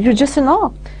आप, you just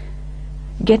know.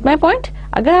 Get my point?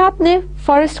 अगर आपने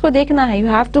forest को देखना है, you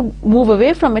have to move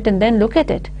away from it and then look at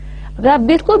it. अगर आप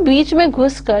बिल्कुल बीच में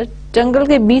घुसकर जंगल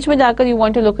के बीच में जाकर you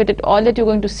want to look at it, all that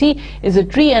you're going to see is a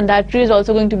tree and that tree is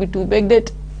also going to be too big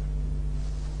that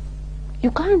you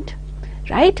can't,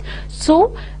 right?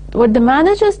 So what the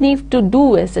managers need to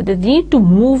do is that they need to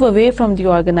move away from the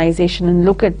organization and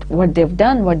look at what they've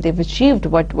done, what they've achieved,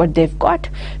 what they've got.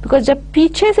 Because जब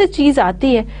पीछे से चीज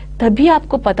आती है तभी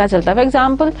आपको पता चलता है. For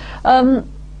example,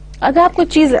 अगर आप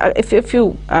कुछ चीज़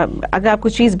अगर आप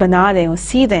कुछ चीज़ बना रहे हो,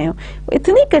 सी रहे हो,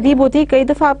 इतनी करीब होती है कई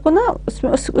दफ़ा आपको ना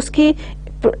उसमें उसकी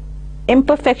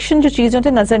imperfection जो चीज़ें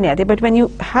होती नजर नहीं आती, but when you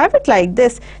have it like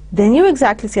this then you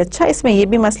exactly से अच्छा इसमें ये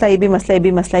भी मसला, ये भी मसला, ये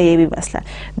भी मसला, ये भी मसला.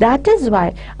 दैट इज व्हाई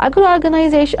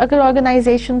अगर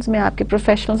ऑर्गेनाइजेशंस में आपके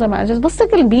प्रोफेशनल्स और मैनेजर्स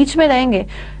मुस्तकिल बीच में रहेंगे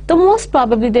तो most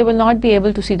probably they will not be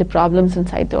able to see the problems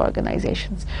inside the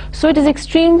organizations. So it is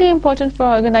extremely important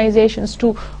for organizations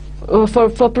to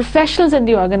for professionals in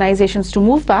the organizations to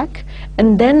move back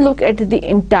and then look at the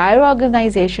entire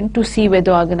organization to see where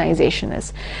the organization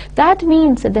is. That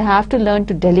means that they have to learn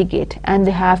to delegate and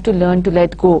they have to learn to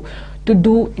let go, to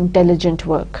do intelligent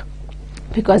work.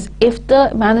 Because if the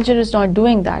manager is not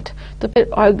doing that, तो फिर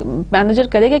manager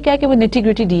करेगा क्या कि वो nitty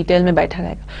gritty detail में बैठा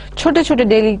रहेगा, छोटे छोटे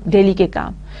डेली के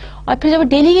काम, और फिर जब वो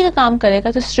डेली के काम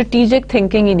करेगा तो स्ट्रेटेजिक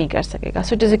थिंकिंग ही नहीं कर सकेगा.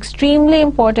 So it is extremely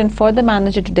important for the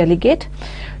manager to delegate,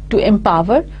 to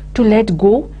empower, to let go,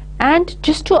 and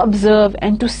just to observe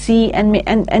and to see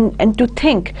and to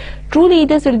think. True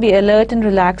leaders will be alert and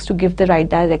relaxed to give the right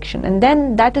direction, and then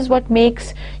that is what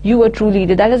makes you a true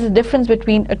leader. That is the difference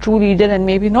between a true leader and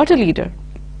maybe not a leader.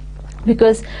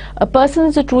 Because a person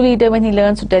is a true leader when he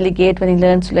learns to delegate, when he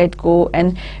learns to let go,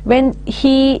 and when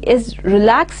he is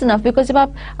relaxed enough. Because जब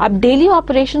आप daily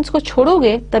operations को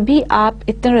छोड़ोगे तभी आप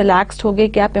इतने relaxed होगे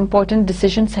कि आप important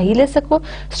decision सही ले सको,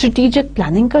 strategic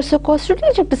planning कर सको,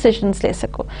 strategic decisions ले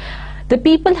सको. The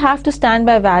people have to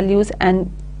stand by values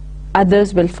and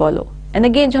others will follow.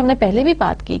 And again जो हमने पहले भी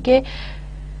बात की कि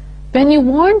when you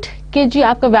want कि जी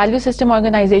आपका value system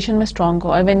organization में strong हो,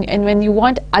 और when you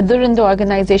want other in the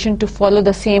organization to follow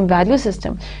the same value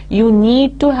system, you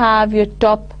need to have your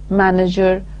top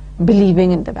manager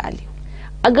believing in the value.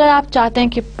 अगर आप चाहते हैं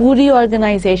कि पूरी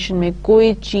ऑर्गेनाइजेशन में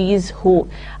कोई चीज हो,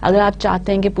 अगर आप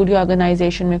चाहते हैं कि पूरी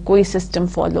ऑर्गेनाइजेशन में कोई सिस्टम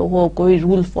फॉलो हो, कोई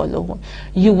रूल फॉलो हो,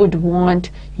 you would want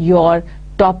your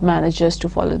top managers to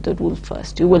follow the rule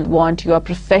first. You will want your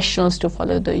professionals to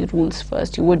follow the rules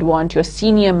first. You would want your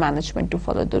senior management to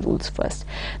follow the rules first.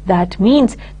 That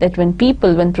means that when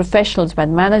professionals,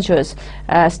 when managers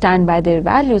stand by their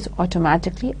values,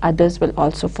 automatically others will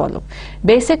also follow.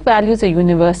 Basic values are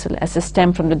universal as they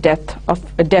stem from the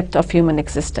depth of human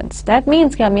existence. That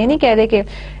means कि हम ये नहीं कह रहे कि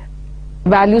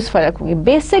values फर्क होंगे.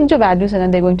 Basic जो वैल्यूज है ना,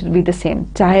 they going to be the same.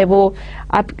 चाहे वो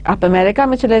आप अमेरिका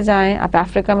में चले जाएं, आप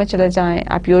अफ्रीका में चले जाएं,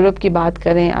 आप यूरोप की बात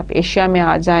करें, आप एशिया में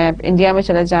आ जाएं, आप इंडिया में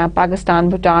चले जाएं, पाकिस्तान,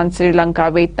 भूटान, श्रीलंका,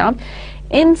 वियतनाम,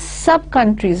 इन सब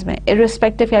कंट्रीज में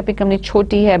इर्रिस्पेक्टिव कि आपकी कंपनी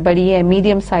छोटी है, बड़ी है,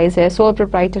 मीडियम साइज है, सोल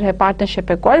प्रोप्राइटर है,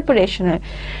 पार्टनरशिप है, कॉर्पोरेशन है,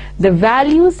 the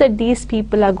values that these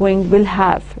people are going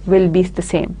will be the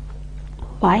same.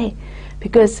 Why?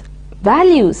 Because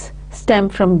values stem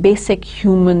from basic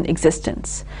human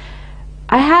existence.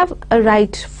 I have a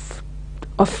right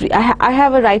I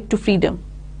have a right to freedom.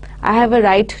 I have a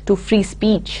right to free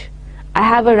speech. I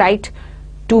have a right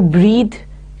to breathe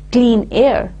clean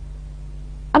air.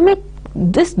 अब मैं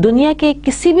जिस दुनिया के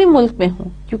किसी भी मुल्क में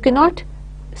हूँ, you cannot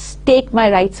take my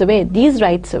rights away, these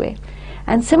rights away.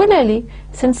 And similarly,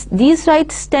 since these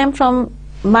rights stem from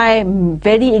my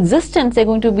very existence, they're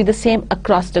going to be the same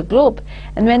across the globe.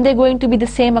 And when they're going to be the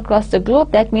same across the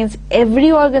globe, that means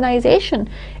every organization,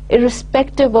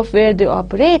 irrespective of where they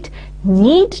operate,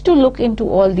 needs to look into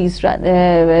all these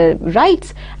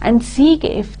rights and see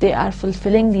if they are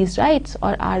fulfilling these rights,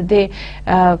 or are they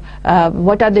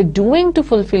what are they doing to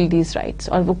fulfill these rights,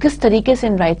 और वो किस तरीके से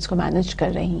इन rights को manage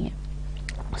कर रही हैं.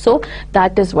 So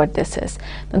that is what this is.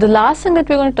 Now the last thing that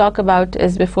we're going to talk about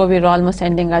is, before we're almost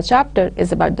ending our chapter,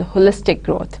 is about the holistic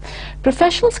growth.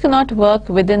 Professionals cannot work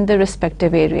within their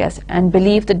respective areas and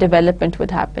believe the development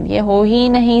would happen. ये हो ही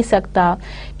नहीं सकता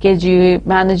कि जी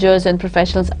managers and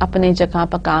professionals अपने जगह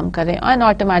पर काम करें और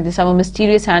automatically, सब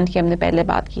mysterious hand की हमने पहले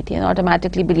बात की थी, and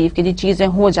automatically believe कि जी चीजें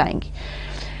हो जाएंगी.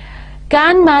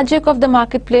 Can magic of the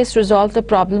marketplace resolve the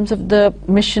problems of the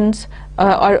missions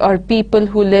or people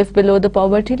who live below the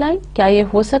poverty line? क्या ये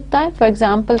हो सकता है? For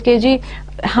example कि जी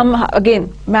हम again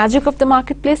magic of the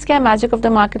marketplace क्या है? Magic of the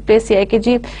marketplace ये है कि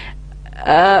जी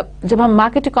जब हम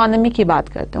market economy की बात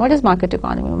करते हैं, what is market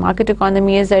economy? Market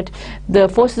economy is that the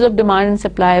forces of demand and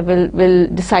supply will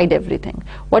decide everything.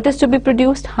 What is to be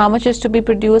produced? How much is to be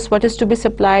produced? What is to be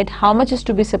supplied? How much is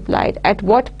to be supplied? At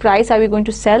what price are we going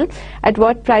to sell? At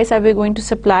what price are we going to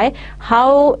supply?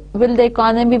 How will the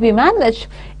economy be managed?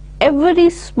 Every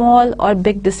small or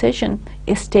big decision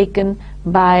is taken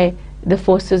by the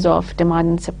forces of demand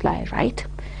and supply, right?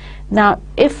 Now,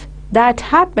 if that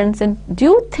happens, and do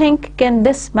you think can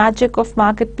this magic of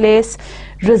marketplace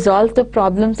resolve the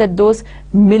problems that those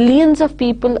millions of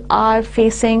people are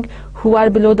facing who are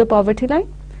below the poverty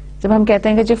line? जब हम कहते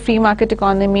हैं कि जो free market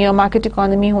economy और market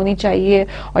economy होनी चाहिए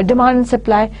और डिमांड एंड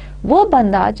सप्लाई, वो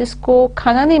बंदा जिसको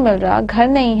खाना नहीं मिल रहा, घर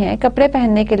नहीं है, कपड़े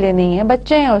पहनने के लिए नहीं है,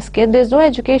 बच्चे हैं उसके, देयर इज नो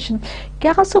एजुकेशन,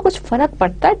 क्या उसको कुछ फर्क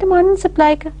पड़ता है डिमांड एंड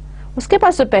सप्लाई का? उसके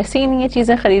पास तो पैसे ही नहीं है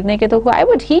चीजें खरीदने के, तो why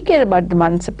would he care about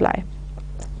demand and supply?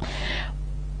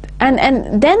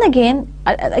 And then again,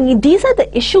 these are the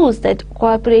issues that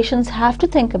corporations have to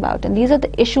think about, and these are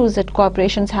the issues that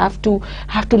corporations have to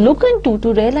look into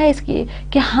to realize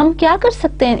कि हम क्या कर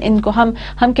सकते हैं इनको. हम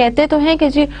कहते तो हैं कि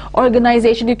जी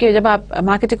ऑर्गेनाइजेशन, क्योंकि जब आप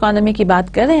मार्केट इकोनॉमी की बात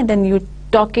कर रहे हैं, then you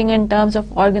talking in terms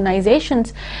of organizations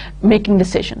making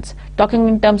decisions, talking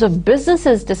in terms of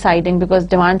businesses deciding, because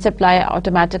demand supply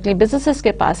automatically businesses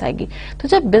के पास आएगी. तो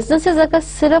जब businesses अगर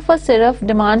सिर्फ और सिर्फ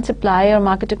demand supply और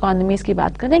market economies की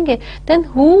बात करेंगे, then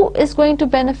who is going to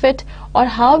benefit, or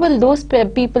how will those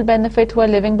people benefit who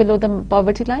are living below the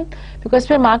poverty line? Because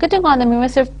फिर market economy में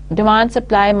सिर्फ demand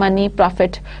supply, money,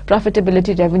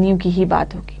 profitability, revenue की ही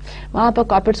बात होगी. वहाँ पर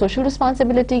corporate social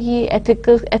responsibility की,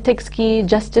 ethics की,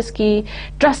 justice की,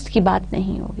 trust की बात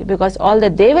नहीं होगी, because all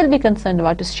that they will be concerned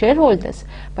about is shareholders.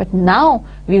 But now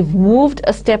we've moved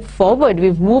a step forward,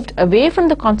 we've moved away from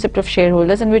the concept of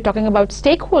shareholders, and we're talking about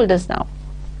stakeholders now.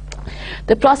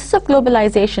 The process of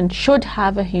globalization should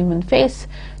have a human face.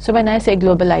 So when I say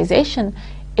globalization,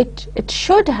 it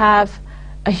should have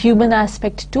a human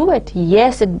aspect to it.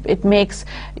 Yes, it makes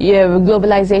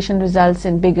globalization results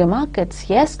in bigger markets.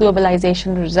 Yes,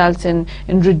 globalization results in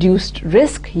reduced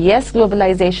risk. Yes,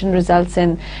 globalization results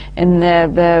in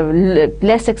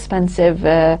less expensive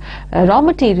raw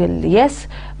material. Yes,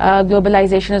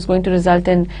 globalization is going to result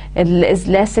in is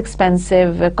less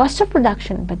expensive cost of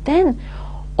production. But then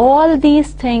all these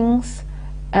things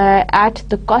at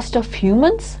the cost of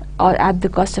humans, or at the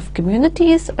cost of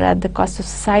communities, or at the cost of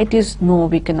societies, no,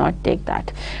 we cannot take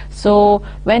that. So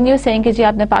when you're saying कि जी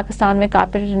आपने पाकिस्तान में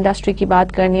carpet industry की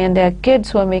बात करनी है, and there are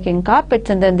kids who are making carpets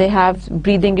and then they have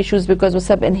breathing issues because वो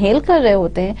सब inhale कर रहे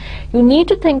होते हैं, you need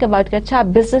to think about कि अच्छा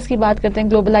आप business की बात करते हैं,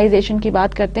 globalization की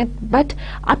बात करते हैं, but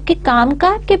आपके काम का,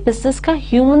 आपके business का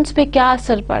humans पे क्या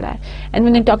असर पड़ा है? And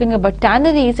when you're talking about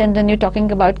tanneries, and then you're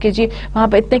talking about कि जी वहाँ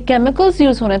पे इतने chemicals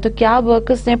use हो रहे हैं, तो क्या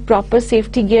workers ने proper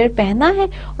safety gear पहना है?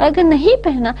 और अगर नहीं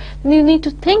पहना, then you need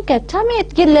to think, अच्छा मैं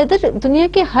ये लेदर दुनिया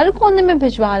के हर कोने में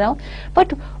भिजवा रहा हूँ,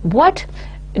 but what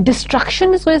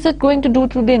destruction is it going to do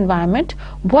to the environment?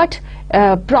 What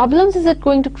problems is it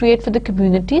going to create for the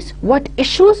communities? What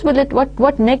issues will it,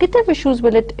 what negative issues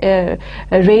will it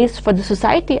raise for the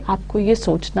society? आपको ये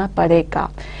सोचना पड़ेगा.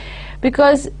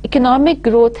 Because economic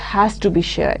growth has to be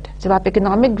shared. जब आप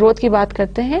economic growth की बात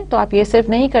करते हैं, तो आप ये सिर्फ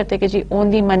नहीं करते कि जी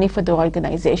only money for the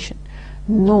organization.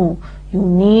 No, you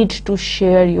need to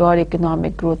share your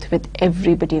economic growth with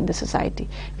everybody in the society,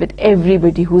 with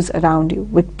everybody who's around you,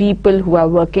 with people who are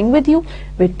working with you,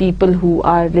 with people who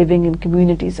are living in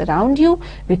communities around you,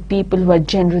 with people who are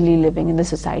generally living in the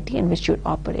society in which you're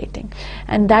operating.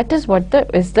 And that is what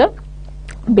is the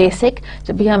basic.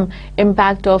 जब भी हम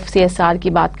impact of CSR की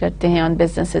बात करते हैं on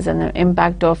businesses and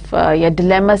impact of या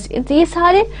dilemmas, ये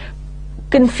सारे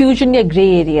confusion या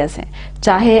grey areas हैं.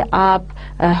 चाहे आप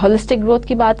holistic growth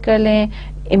की बात कर लें,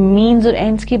 मीन्स और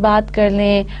एंड्स की बात कर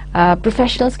लें,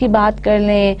 प्रोफेशनल्स की बात कर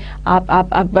लें,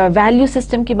 आप वैल्यू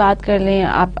सिस्टम की बात कर लें,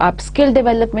 आप स्किल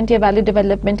डेवलपमेंट या वैल्यू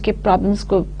डेवलपमेंट के प्रॉब्लम्स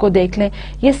को देख लें,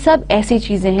 ये सब ऐसी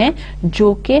चीजें हैं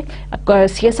जो कि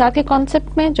सीएसआर के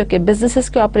कॉन्सेप्ट में, जो कि बिजनेसेस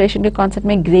के ऑपरेशन के कॉन्सेप्ट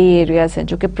में ग्रे एरियाज हैं,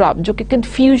 जो कि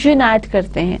कंफ्यूजन ऐड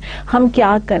करते हैं. हम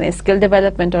क्या करें, स्किल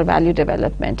डेवलपमेंट और वैल्यू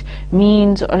डेवलपमेंट,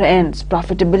 मीन्स और एंड्स,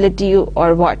 प्रॉफिटेबिलिटी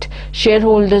और व्हाट, शेयर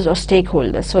होल्डर्स और स्टेक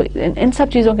होल्डर्स. सो इन सब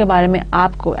चीजों के बारे में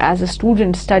आपको as a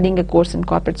student studying a course in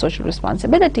corporate social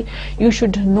responsibility, you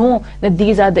should know that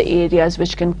these are the areas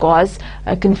which can cause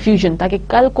confusion, ताकि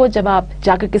कल को जब आप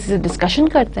जाकर किसी से डिस्कशन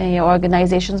करते हैं या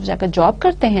ऑर्गेनाइजेशंस में जाकर जॉब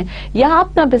करते हैं या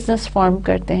अपना बिजनेस फॉर्म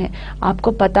करते हैं,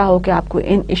 आपको पता हो कि आपको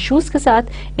इन इश्यूज के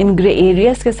साथ, इन ग्रे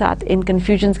एरियाज के साथ, इन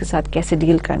कंफ्यूजन के साथ कैसे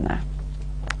डील करना है.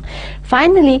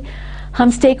 फाइनली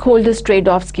हम स्टेक होल्डर्स ट्रेड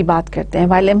ऑफ्स की बात करते हैं.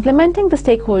 While implementing the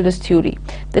stakeholders theory,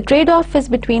 the trade-off is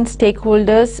between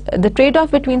stakeholders. The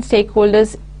trade-off between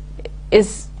stakeholders is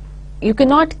you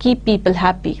cannot keep people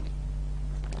happy.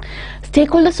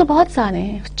 Stakeholders तो बहुत सारे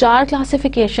हैं, 4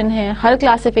 क्लासिफिकेशन हैं. हर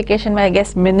क्लासिफिकेशन में आई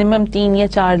गेस मिनिमम 3 या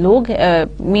 4 लोग,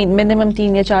 मिनिमम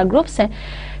 3 या 4 ग्रुप्स हैं.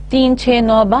 3, 6,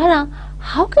 9, 12.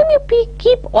 How can you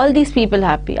keep all these people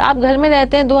happy? आप घर में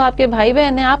रहते हैं, 2 आपके भाई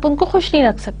बहन हैं, आप उनको खुश नहीं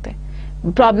रख सकते.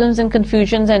 Problems and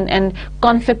confusions and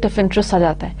conflict of interest आ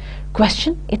जाता है.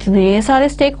 क्वेश्चन, इतने सारे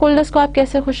स्टेक होल्डर्स को आप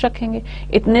कैसे खुश रखेंगे?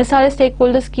 इतने सारे स्टेक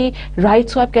होल्डर्स की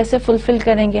राइट्स को आप कैसे फुलफिल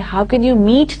करेंगे? How can you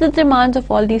meet the demands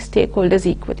of all these stake holders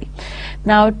equally?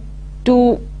 Now to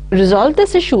resolve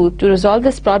this issue, to resolve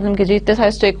this problem कि जितने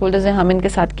सारे stakeholders हैं हम इनके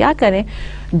साथ क्या करें,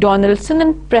 Donaldson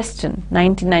and Preston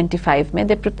 1995 में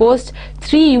they proposed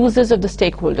 3 uses of the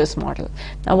stakeholders model.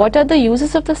 Now what are the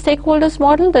uses of the stakeholders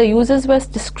model? The uses was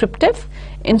descriptive,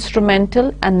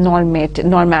 instrumental and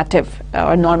normative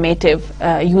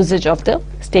usage of the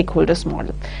stakeholders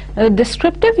model. Now, the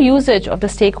descriptive usage of the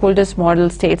stakeholders model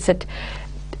states it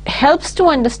helps to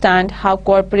understand how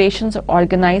corporations are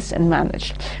organized and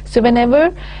managed. So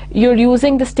whenever you're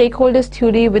using the stakeholders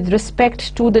theory with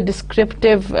respect to the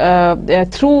descriptive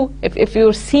through, if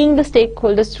you're seeing the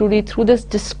stakeholders theory through this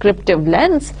descriptive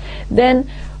lens, then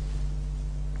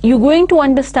you're going to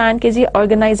understand कि जी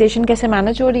organization कैसे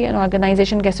manage हो रही है and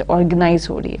organization कैसे organize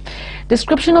हो रही है.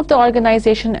 Description of the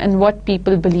organization and what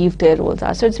people believe their roles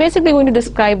are. So it's basically going to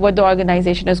describe what the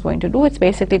organization is going to do. It's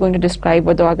basically going to describe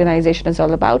what the organization is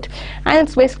all about, and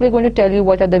it's basically going to tell you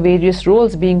what are the various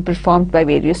roles being performed by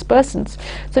various persons.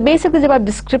 So basically जब आप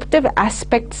descriptive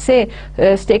aspect से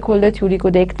stakeholder theory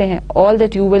को देखते हैं, all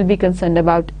that you will be concerned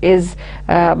about is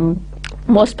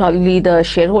most probably the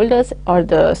shareholders or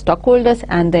the stockholders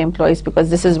and the employees, because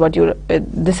this is what you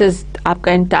this is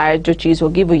आपका entire जो चीज़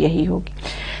होगी वो यही होगी.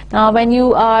 Now when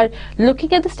you are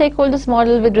looking at the stakeholders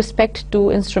model with respect to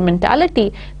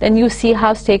instrumentality, then you see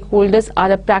how stakeholders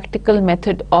are a practical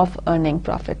method of earning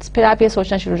profits. फिर आप ये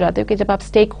सोचना शुरू हो जाते हो कि जब आप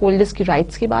stakeholders की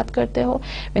rights की बात करते हो,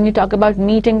 when you talk about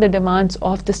meeting the demands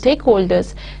of the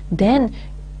stakeholders, then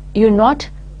you're not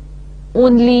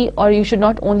only, or you should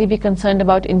not only be concerned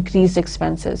about increased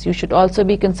expenses, you should also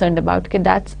be concerned about कि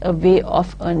that's a way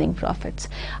of earning profits.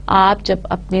 आप जब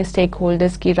अपने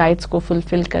stakeholders की rights को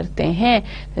fulfill करते हैं,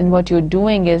 then what you're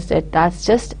doing is that's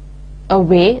just a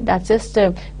way, that's just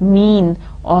a mean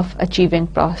of achieving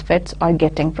profits or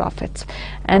getting profits.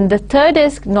 And the third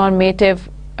is normative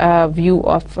view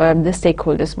of the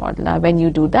stakeholders model. Now when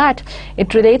you do that,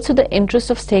 it relates to the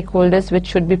interests of stakeholders which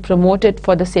should be promoted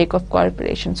for the sake of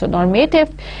corporation. So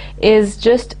normative is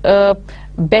just a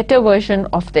better version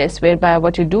of this, whereby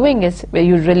what you're doing is where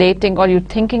you're relating or you're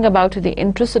thinking about the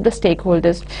interests of the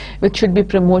stakeholders which should be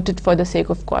promoted for the sake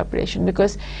of corporation.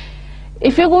 Because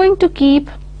if you're going to keep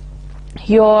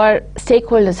your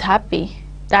stakeholders happy,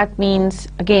 that means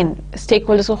again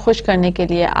stakeholders को खुश करने के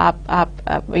लिए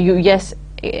आप you yes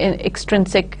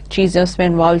extrinsic चीजें उसमें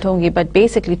involved होंगी, but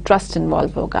basically trust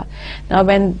involved होगा. Now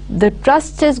when the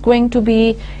trust is going to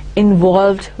be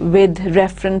involved with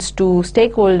reference to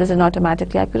stakeholders, and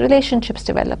automatically आपकी relationships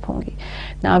develop होंगी.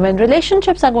 Now when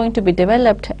relationships are going to be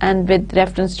developed and with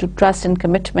reference to trust and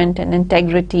commitment and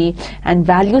integrity and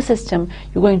value system,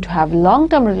 you're going to have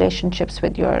long-term relationships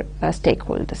with your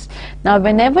stakeholders. Now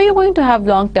whenever you're going to have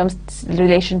long-term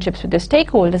relationships with the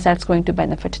stakeholders, that's going to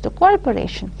benefit the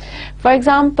corporation. For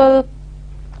example,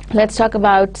 let's talk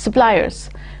about suppliers.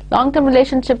 Long-term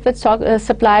relationship with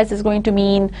suppliers is going to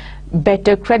mean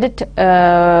better credit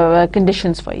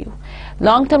conditions for you.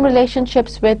 Long-term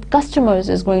relationships with customers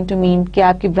is going to mean कि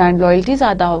आपकी brand loyalty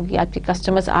ज़्यादा होगी, आपके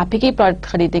customers आप ही की product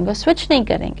खरीदेंगे, switch नहीं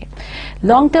करेंगे.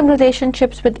 Long-term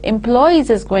relationships with employees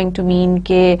is going to mean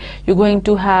कि you're going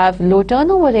to have low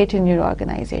turnover rate in your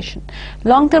organization.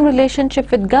 Long-term relationship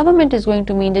with government is going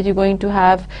to mean that you're going to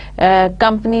have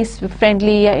companies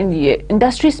friendly,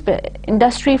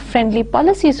 industry friendly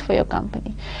policies for your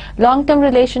company. Long-term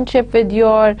relationship with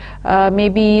your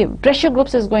maybe pressure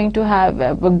groups is going to have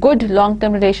a good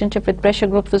long-term relationship with pressure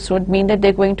groups. This would mean that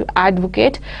they're going to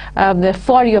advocate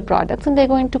for your products, and they're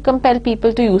going to compel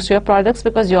people to use your products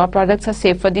because your products are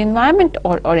safe for the environment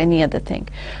or any other thing.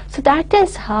 So that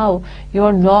is how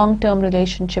your long-term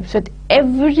relationships with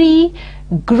every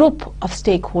group of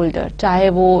stakeholder, चाहे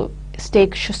वो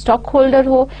stockholder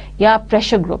हो या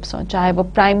pressure groups हो, चाहे वो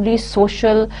primary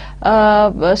social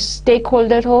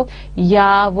stakeholder हो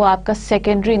या वो आपका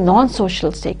secondary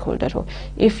non-social stakeholder हो.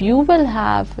 If you will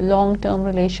have long-term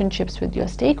relationships with your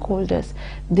stakeholders,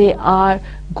 they are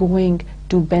going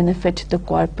to benefit the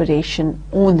corporation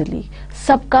only.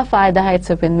 सबका फायदा है,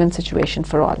 it's a win-win situation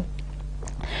for all.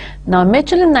 Now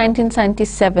Mitchell in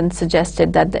 1997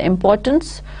 suggested that the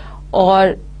importance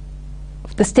or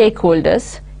the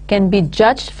stakeholders can be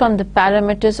judged from the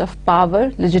parameters of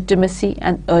power, legitimacy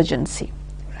and urgency,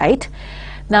 right?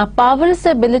 Now power is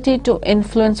the ability to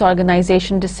influence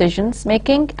organization decisions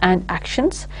making and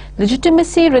actions.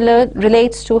 Legitimacy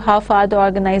relates to how far the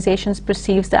organization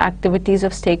perceives the activities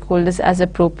of stakeholders as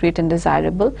appropriate and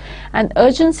desirable, and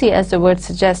urgency, as the word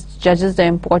suggests, judges the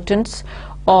importance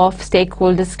of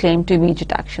stakeholders' claim to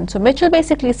immediate action. So Mitchell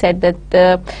basically said that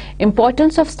the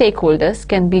importance of stakeholders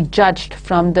can be judged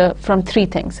from three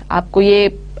things. आपको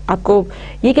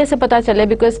ये कैसे पता चले?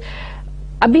 Because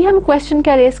अभी हम question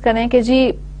क्या raise करें कि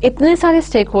जी इतने सारे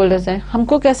स्टेक होल्डर्स हैं,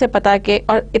 हमको कैसे पता कि,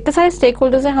 और इतने सारे स्टेक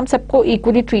होल्डर्स हैं, हम सबको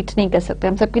इक्वली ट्रीट नहीं कर सकते,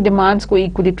 हम सबकी डिमांड्स को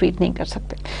इक्वली ट्रीट नहीं कर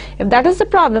सकते. If that is the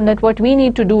problem, that what we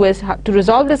need to do is to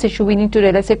resolve this issue, we need to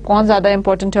realise कौन ज्यादा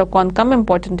इंपॉर्टेंट है और कौन कम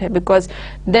इंपॉर्टेंट है, because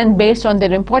then based on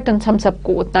their importance हम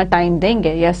सबको उतना टाइम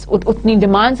देंगे, यस, उतनी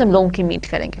डिमांड्स हम लोगों की मीट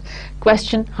करेंगे.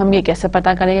 क्वेश्चन, हम ये कैसे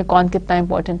पता करेंगे कौन कितना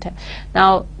इंपॉर्टेंट है?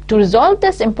 Now to resolve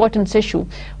this importance issue,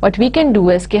 what we can do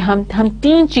is कि हम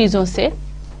 3 चीजों से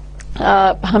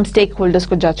हम स्टेक होल्डर्स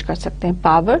को जज कर सकते हैं: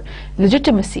 power,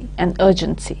 legitimacy and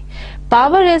urgency.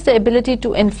 Power is the ability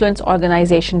to influence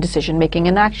organization decision making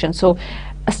and action. So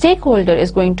a stakeholder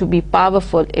is going to be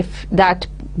powerful if that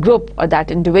group or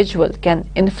that individual can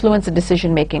influence the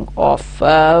decision making of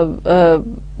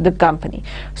the company.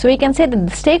 So we can say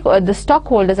that the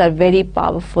stockholders are very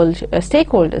powerful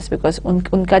stakeholders because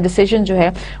उनका decision जो है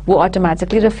वो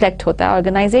automatically reflect होता है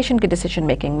organization के decision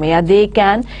making में, या they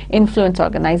can influence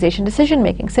organization decision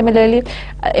making. Similarly,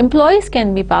 employees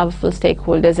can be powerful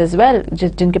stakeholders as well,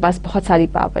 जिनके पास बहुत सारी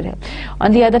power है. On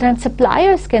the other hand,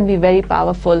 suppliers can be very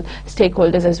powerful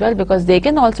stakeholders as well because they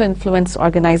can also influence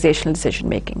organizational decision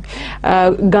making.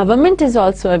 Government is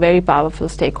also a very powerful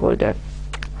stakeholder.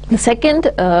 The second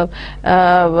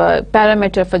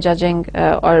parameter for judging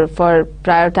or for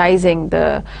prioritizing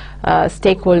the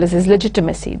stakeholders is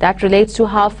legitimacy. That relates to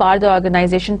how far the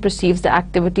organization perceives the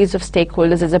activities of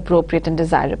stakeholders as appropriate and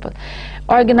desirable.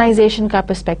 Organization का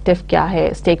perspective क्या है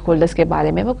stakeholders के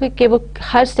बारे में, वो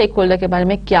हर stakeholder के बारे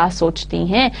में क्या सोचती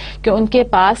हैं, कि उनके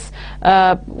पास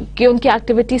कि उनकी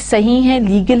activities सही हैं,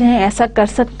 legal हैं, ऐसा कर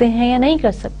सकते हैं या नहीं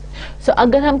कर सकते. So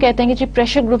अगर हम कहते हैं कि जी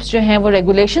pressure groups जो हैं वो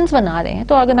regulations बना रहे हैं,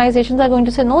 तो organizations are going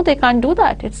to say no, they can't do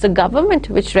that. It's the government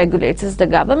which regulates, it's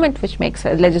the government which makes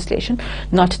legislation,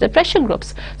 not the pressure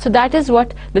groups. So that is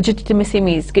what legitimacy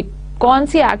means, कि कौन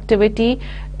सी activity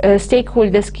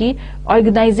stakeholders की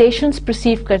organizations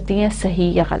perceive करती हैं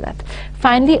सही या गलत.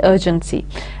 Finally, urgency.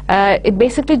 It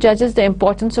basically judges the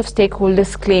importance of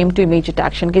stakeholders' claim to immediate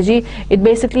action. कि जी it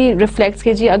basically reflects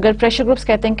कि जी अगर pressure groups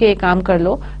कहते हैं कि ये काम कर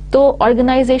लो, तो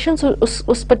organizations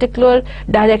उस particular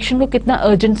direction को कितना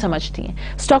urgent समझती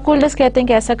हैं. Stockholders कहते हैं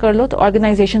कि ऐसा कर लो, तो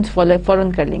organizations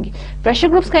फौरन कर लेंगी.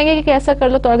 Pressure groups कहेंगे कि ऐसा कर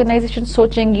लो, तो organizations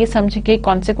सोचेंगी, समझेंगी,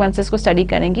 consequences को study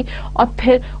करेंगी और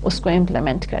फिर उसको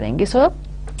implement करेंगी. So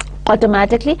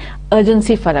automatically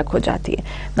urgency फर्क हो जाती है.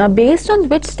 Now based on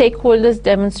which stakeholders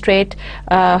demonstrate,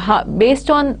 based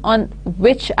on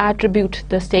which attribute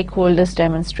the stakeholders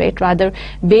demonstrate, rather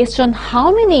based on how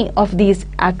many of these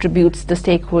attributes the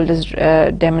stakeholders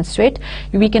demonstrate,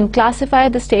 we can classify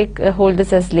the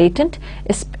stakeholders as latent,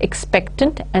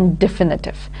 expectant and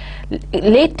definitive.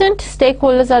 Latent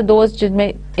stakeholders are those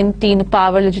जिनमें इन 3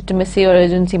 power, legitimacy और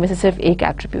urgency में से सिर्फ एक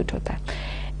attribute होता है.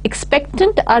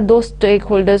 Expectant are those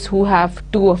stakeholders who have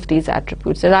 2 of these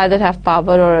attributes. They'll either have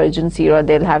power or urgency, or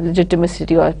they'll have legitimacy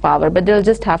or power, but they'll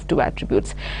just have 2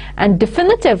 attributes. And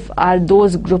definitive are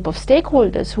those group of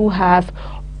stakeholders who have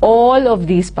all of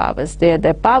these powers.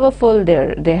 They're powerful,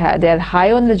 they're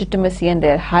high on legitimacy and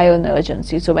they're high on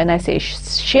urgency. So when I say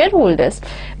shareholders,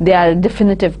 they are a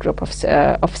definitive group of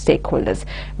stakeholders.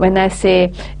 When I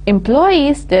say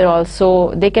employees,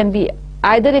 they can be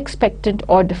either expectant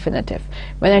or definitive.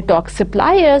 When I talk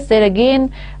suppliers, they're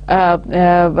again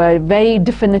a very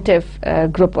definitive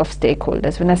group of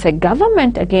stakeholders. When I say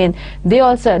government, again, they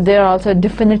are also a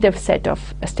definitive set of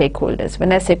stakeholders.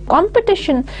 When I say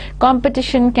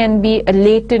competition can be a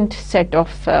latent set of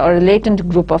or a latent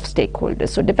group of stakeholders.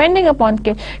 So depending upon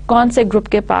के कौन से group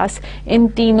के पास इन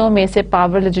तीनों में से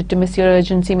power, legitimacy और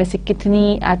urgency में से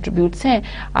कितनी attributes हैं,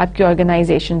 आपकी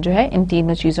organization जो है इन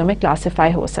तीनों चीजों में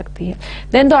classify हो सकती है.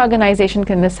 Then the organization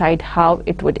can decide how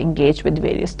it would engage with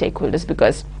various stakeholders,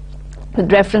 because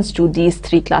with reference to these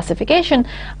 3 classification,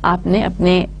 आपने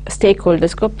अपने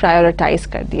stakeholders को prioritize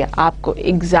कर दिया. आपको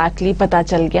exactly पता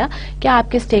चल गया कि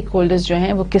आपके stakeholders जो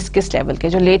हैं वो किस level के.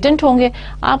 जो latent होंगे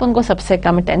आप उनको सबसे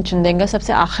कम attention देंगे,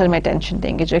 सबसे आखिर में attention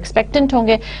देंगे. जो expectant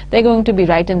होंगे they're going to be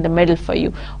right in the middle for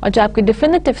you. और जो आपके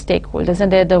definitive stakeholders हैं,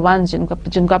 they're the ones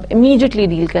जिनको आप immediately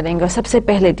deal करेंगे और सबसे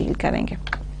पहले deal करेंगे.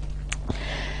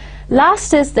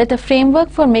 Last is that a framework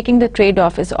for making the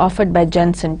trade-off is offered by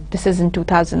Jensen. This is in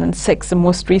 2006, the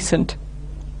most recent.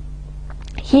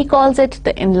 He calls it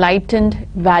the enlightened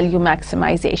value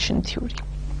maximization theory.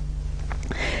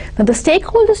 Now, the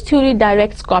stakeholders theory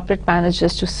directs corporate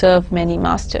managers to serve many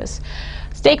masters.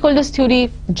 Stakeholders theory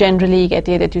generally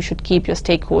कहती है that you should keep your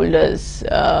stakeholders,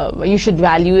 you should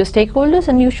value your stakeholders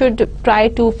and you should try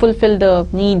to fulfill the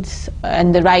needs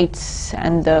and the rights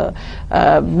and the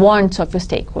wants of your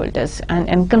stakeholders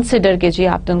and consider कि जी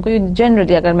आप तो उनको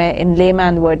generally, अगर मैं in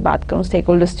layman word बात करूँ,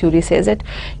 stakeholders theory says it,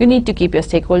 you need to keep your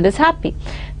stakeholders happy.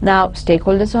 Now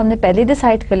stakeholders तो हमने पहले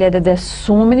decide कर लिया that there are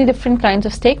so many different kinds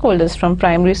of stakeholders from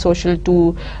primary social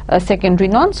to secondary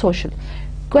non-social.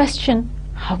 Question: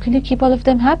 how can you keep all of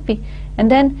them happy?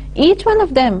 And then each one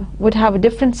of them would have a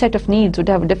different set of needs, would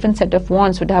have a different set of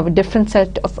wants, would have a different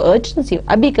set of urgency.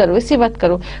 अभी करो, इसी वक्त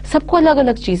करो, सबको अलग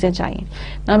अलग चीजें चाहिए.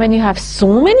 Now when you have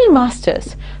so many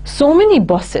masters, so many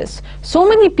bosses, so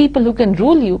many people who can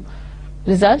rule you,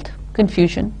 result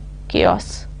confusion,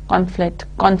 chaos,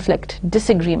 conflict,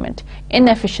 disagreement,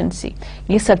 inefficiency.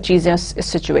 ये सब चीजें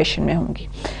इस situation में होंगी.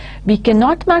 We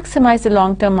cannot maximize the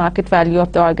long-term market value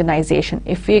of the organization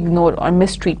if we ignore or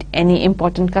mistreat any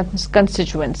important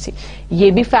constituency.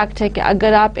 ये भी fact है कि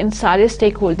अगर आप इन सारे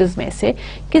stakeholders में से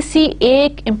किसी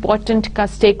एक important का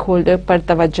stakeholder पर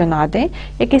तवज्जो ना दें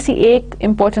या किसी एक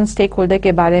important stakeholder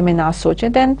के बारे में ना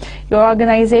सोचें, then your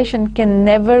organization can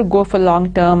never go for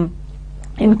long-term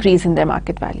increase in their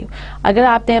market value. अगर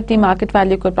आपने अपनी market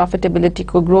value को, profitability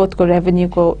को, growth को, revenue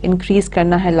को increase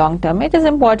करना है long term, it is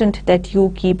important that you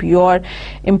keep your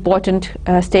important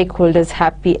stakeholders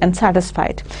happy and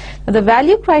satisfied. Now, the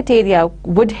value criteria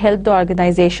would help the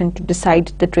organization to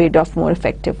decide the trade-off more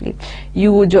effectively.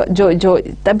 You जो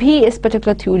तभी इस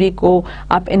particular theory को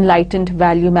आप enlightened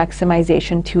value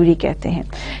maximization theory कहते हैं.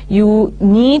 You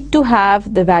need to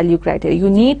have the value criteria. You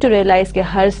need to realize कि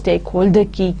हर stakeholder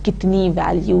की कितनी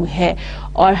वैल्यू है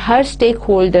और हर स्टेक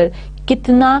होल्डर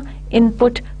कितना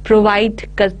इनपुट प्रोवाइड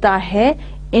करता है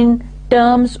in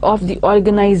terms of the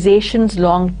organisations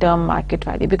long term market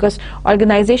value, because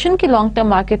organisation की long term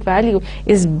market value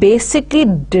is basically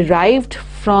derived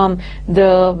from the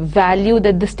value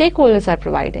that the stakeholders are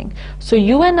providing. So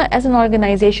you as an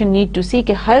organization need to see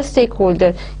कि हर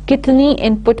stakeholder कितनी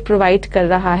input provide कर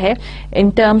रहा है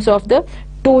in terms of the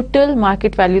total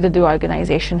market value that the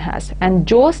organization has. And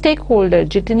जो stakeholder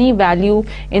जितनी value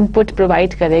input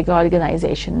provide करेगा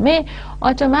organization में,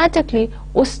 automatically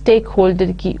उस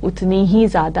stakeholder की उतनी ही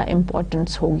ज़्यादा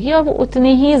importance होगी और वो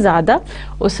उतनी ही ज़्यादा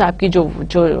उस आपकी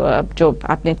जो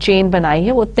आपने chain बनाई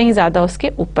है वो उतनी ही ज़्यादा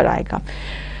उसके ऊपर आएगा.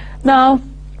 Now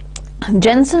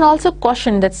Jensen also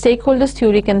cautioned that stakeholders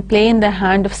theory can play in the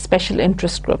hand of special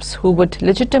interest groups who would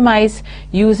legitimize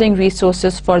using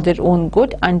resources for their own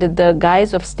good under the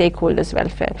guise of stakeholders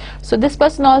welfare. So this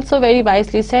person also very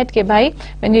wisely said कि भाई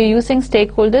when you're using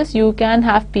stakeholders you can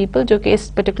have people जो कि इस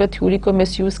particular theory को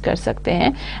misuse कर सकते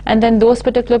हैं, and then those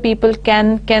particular people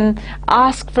can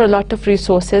ask for a lot of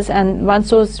resources, and once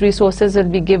those resources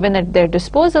will be given at their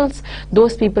disposals,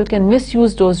 those people can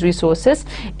misuse those resources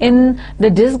in the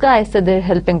disguise that they're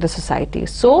helping the society.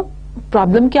 So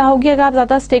problem क्या होगी अगर आप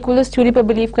ज़्यादा stake holders theory पर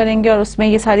believe करेंगे और उसमें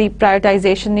ये सारी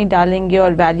प्रायोरिटाइजेशन नहीं डालेंगे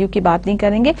और वैल्यू की बात नहीं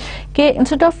करेंगे कि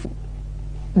instead of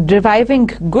deriving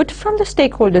good from the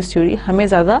stakeholders theory हमें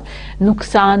ज़्यादा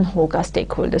नुकसान होगा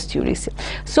stakeholders theory से.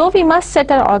 So we must set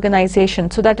our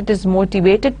organization so that it is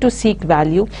motivated to seek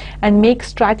value and make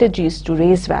strategies to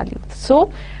raise value.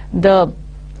 So the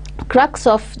crux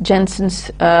of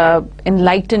Jensen's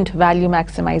enlightened value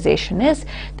maximization is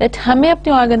that हमें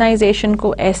अपनी organization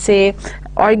को ऐसे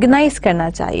organize करना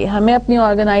चाहिए, हमें अपनी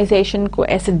organization को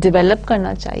ऐसे develop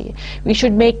करना चाहिए. We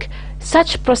should make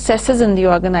such processes in the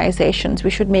organizations,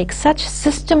 we should make such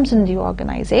systems in the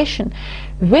organization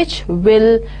which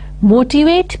will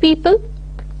motivate people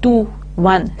to,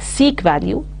 one, seek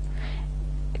value,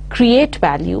 create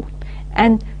value,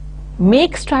 and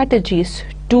make strategies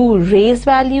to raise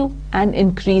value and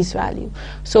increase value.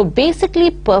 So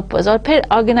basically purpose, और फिर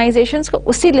organizations को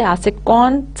उसी लिहाज से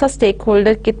कौन सा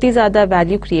stakeholder कितनी ज़्यादा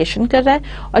value creation कर रहा है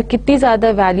और कितनी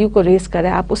ज़्यादा value को raise कर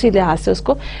रहा है, आप उसी लिहाज से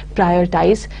उसको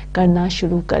prioritize करना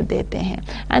शुरू कर देते हैं.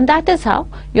 And that is how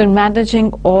you're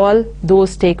managing all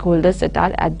those stakeholders that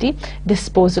are at the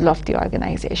disposal of the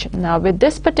organization. Now with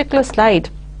this particular slide,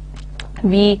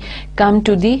 we come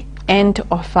to the end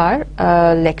of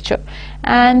our lecture,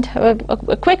 and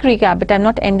a quick recap, but I'm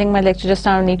not ending my lecture just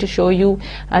now. I need to show you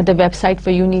the website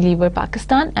for Unilever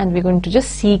Pakistan, and we're going to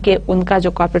just see कि उनका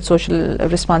जो corporate social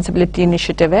responsibility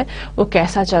initiative है वो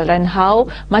कैसा चल रहा है, and how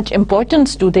much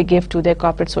importance do they give to their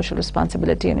corporate social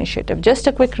responsibility initiative. Just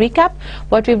a quick recap,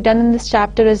 what we've done in this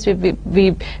chapter is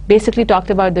we basically talked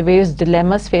about the various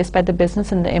dilemmas faced by the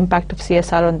business and the impact of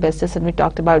CSR on business, and we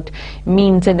talked about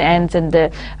means and ends and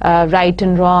the right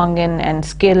and wrong and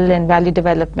skill and value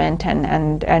development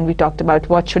and we talked about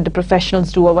what should the professionals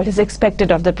do or what is expected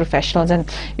of the professionals, and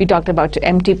we talked about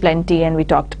empty plenty, and we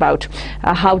talked about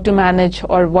how to manage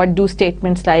or what do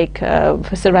statements like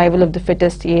survival of the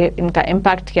fittest, ये इनका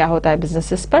impact क्या होता है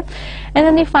businesses पर. And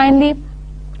then we finally,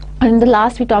 in the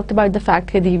last, we talked about the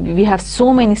fact that we have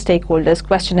so many stakeholders.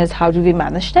 Question is, how do we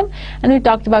manage them? And we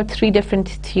talked about 3 different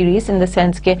theories in the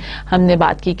sense के हमने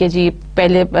बात की कि जी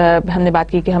पहले हमने बात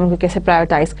की कि हम उनको कैसे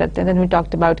प्रायोरिटाइज करते हैं. Then we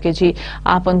talked about कि जी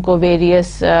आप उनको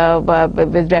various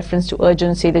with reference to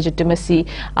urgency, legitimacy,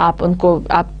 आप उनको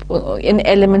इन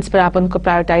एलिमेंट्स पर आप उनको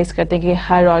प्रायोरिटाइज करते हैं कि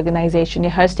हर ऑर्गेनाइजेशन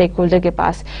या हर स्टेक होल्डर के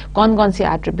पास कौन कौन सी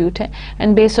एट्रीब्यूट हैं,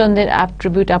 and based on the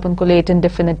attribute आप उनको लेटेंट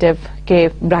डेफिनेटिव के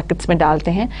ब्रैकेट्स में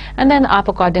डालते हैं, एंड देन आप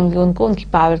अकॉर्डिंगली उनको उनकी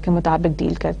पावर के मुताबिक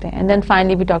डील करते हैं. And then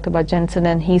finally we talked about Jensen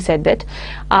and he said that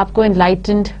आपको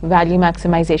एनलाइटेंड वैल्यू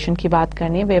मैक्सिमाइजेशन की बात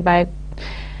करनी है, वेयरबाय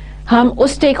हम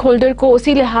उस स्टेक होल्डर को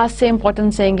उसी लिहाज से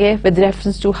इंपॉर्टेंस देंगे with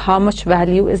reference to how much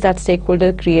value is that stake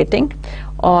holder creating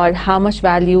और how much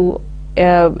value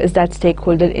is that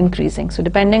stakeholder increasing. So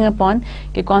depending upon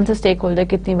कि कौन सा stakeholder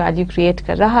कितनी value create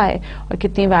कर रहा है और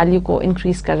कितनी value को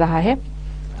increase कर रहा है,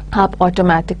 आप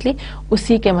automatically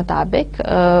उसी के मुताबिक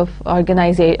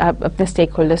अपने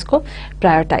stakeholders को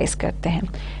prioritize करते हैं.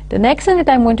 The next thing that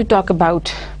I'm going to talk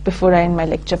about before I end my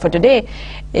lecture for today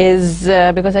is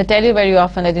because I tell you very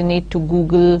often that you need to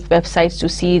Google websites to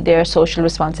see their social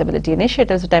responsibility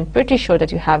initiatives, but I'm pretty sure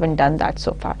that you haven't done that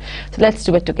so far. So let's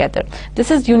do it together.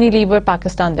 This is Unilever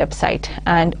Pakistan website,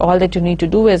 and all that you need to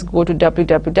do is go to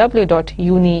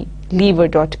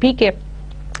www.unilever.pk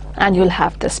and you'll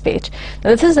have this page.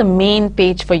 Now this is the main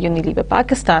page for Unilever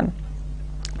Pakistan,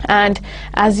 and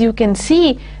as you can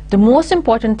see, the most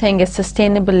important thing is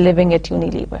sustainable living at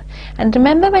Unilever. And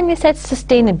remember when we said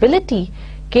sustainability,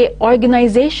 कि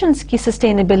organizations की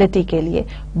sustainability के लिए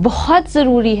बहुत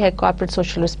ज़रूरी है corporate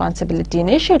social responsibility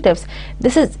initiatives.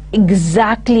 This is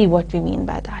exactly what we mean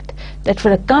by that. That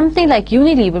for a company like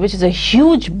Unilever, which is a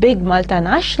huge, big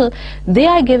multinational, they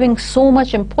are giving so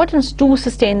much importance to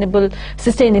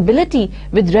sustainability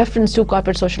with reference to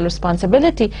corporate social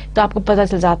responsibility. तो आपको पता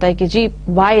चल जाता है कि जी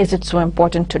why is it so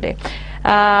important today?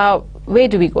 Where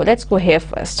do we go? Let's go here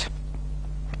first.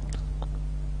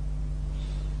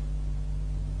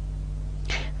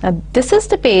 Now this is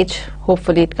the page,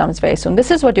 hopefully it comes very soon.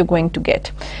 This is what you're going to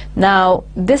get. Now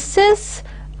this is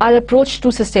our approach to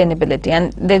sustainability,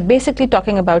 and they're basically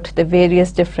talking about the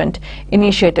various different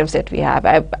initiatives that we have.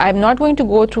 I'm not going to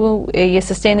go through ये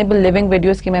sustainable living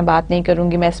videos की मैं बात नहीं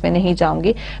करूँगी, मैं इसमें नहीं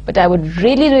जाऊँगी, but I would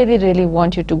really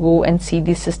want you to go and see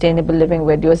these sustainable living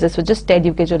videos. This will just tell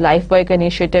you कि जो life work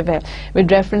initiative है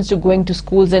with reference to going to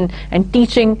schools and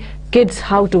teaching kids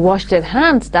how to wash their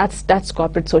hands, that's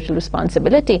corporate social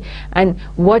responsibility, and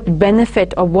what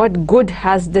benefit or what good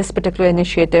has this particular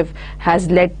initiative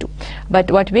has led to. But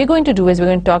what we're going to do is we're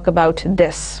going to talk about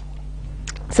this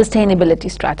sustainability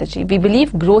strategy. We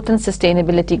believe growth and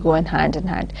sustainability go in hand.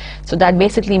 So that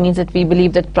basically means that we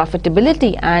believe that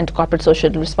profitability and corporate social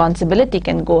responsibility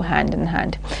can go hand in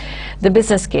hand. The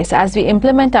business case. As we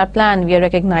implement our plan, we are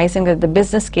recognizing that the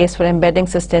business case for embedding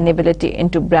sustainability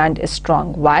into brand is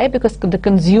strong. Why? Because the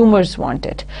consumers want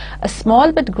it. A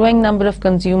small but growing number of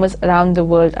consumers around the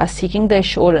world are seeking the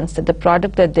assurance that the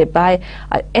product that they buy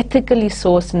are ethically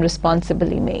sourced and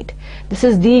responsibly made. This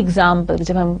is the example.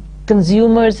 जब हम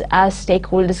consumers as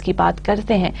stakeholders की बात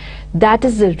करते हैं, that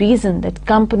is the reason that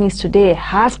companies today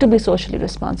have to be socially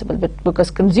responsible, but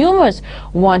because consumers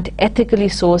want ethically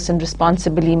sourced and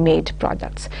responsibly made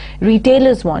products.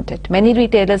 Retailers want it. Many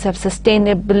retailers have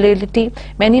sustainability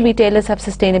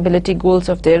goals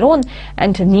of their own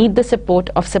and need the support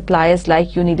of suppliers like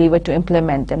Unilever to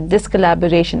implement them. This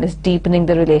collaboration is deepening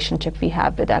the relationship we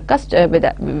have with our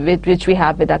which we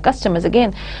have with our customers.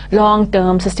 Again,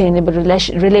 long-term sustainable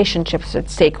relationships with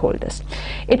stakeholders.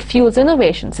 It fuels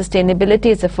innovation. Sustainability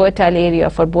is a fertile area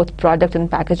for both product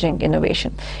and packaging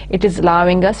innovation. It is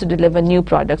allowing us to deliver new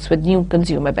products with new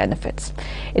consumer benefits.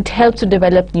 It helps to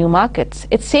develop new markets.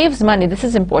 It saves money. This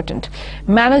is important.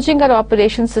 Managing our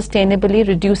operations sustainably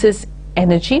reduces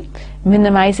energy,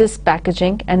 minimizes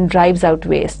packaging, and drives out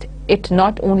waste. It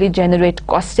not only generates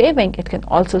cost saving, it can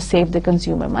also save the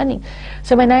consumer money.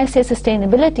 So when I say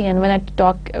sustainability, and when I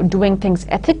talk doing things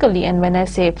ethically, and when I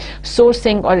say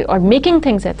sourcing or making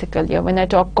things ethically, or when I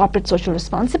talk corporate social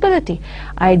responsibility,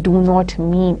 I do not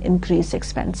mean increased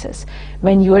expenses.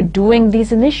 When you are doing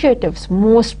these initiatives,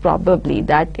 most probably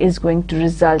that is going to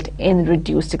result in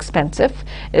reduced expenses.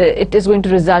 It is going to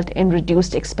result in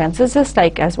reduced expenses, just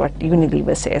like as what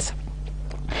Unilever says.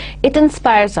 It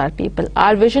inspires our people.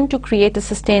 Our vision to create a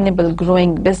sustainable,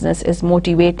 growing business is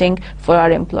motivating for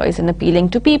our employees and appealing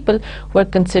to people who are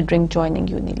considering joining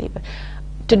Unilever.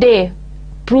 Today,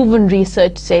 proven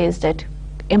research says that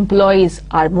employees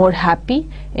are more happy,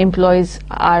 employees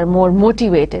are more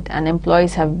motivated, and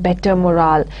employees have better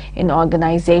morale in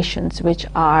organizations which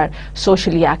are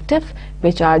socially active,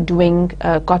 which are doing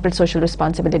corporate social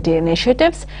responsibility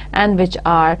initiatives, and which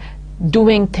are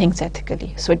doing things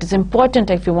ethically. So it is important,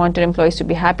 if you want your employees to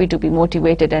be happy, to be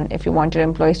motivated, and if you want your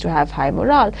employees to have high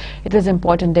morale, it is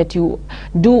important that you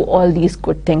do all these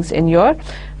good things in your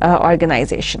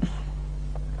organization.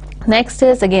 Next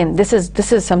is, again, this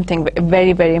is something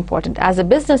very, very important. As a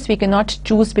business, we cannot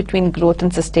choose between growth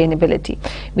and sustainability.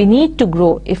 We need to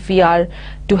grow if we are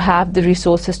to have the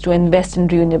resources to invest in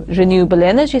renewable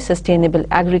energy, sustainable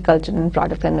agriculture, and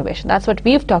product innovation. That's what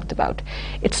we've talked about.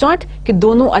 It's not कि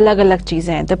दोनों अलग-अलग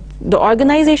चीजें हैं. The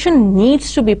organization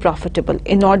needs to be profitable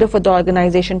in order for the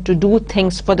organization to do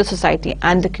things for the society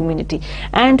and the community,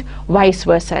 and vice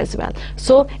versa as well.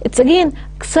 So it's again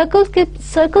circles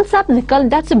से आप निकल.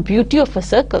 That's the beauty of a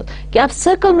circle. कि आप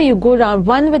circle में you go round,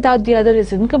 one without the other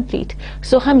is incomplete.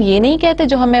 So हम ये नहीं कहते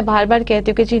जो हमें बार-बार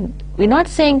कहते हो कि जी, we're not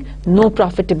saying no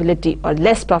profitability or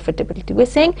less profitability. We're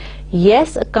saying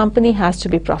yes, a company has to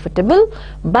be profitable,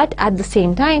 but at the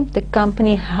same time the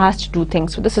company has to do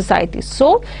things for the society.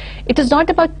 So it is not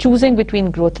about choosing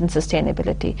between growth and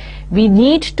sustainability. We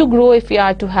need to grow if we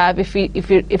are to have, if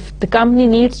the company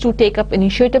needs to take up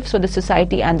initiatives for the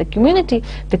society and the community,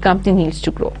 the company needs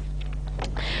to grow.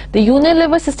 The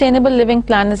Unilever Sustainable Living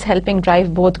Plan is helping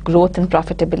drive both growth and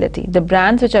profitability. The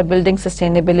brands which are building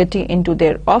sustainability into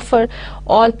their offer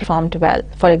all performed well.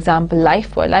 For example,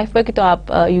 Lifebuoy ki to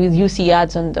aap, you see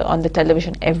ads on the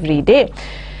television every day.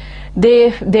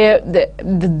 These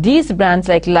brands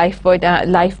like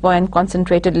Lifebuoy and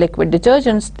concentrated liquid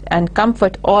detergents and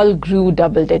Comfort all grew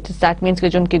double digits. That means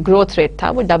that उनकी growth rate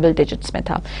था वो double digits में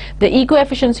था. The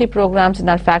eco-efficiency programs in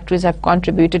our factories have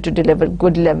contributed to deliver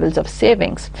good levels of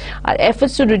savings. Our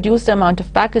efforts to reduce the amount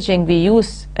of packaging we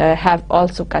use have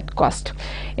also cut cost.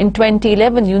 In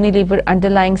 2011, Unilever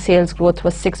underlying sales growth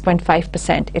was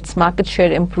 6.5%. Its market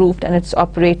share improved and its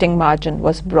operating margin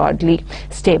was broadly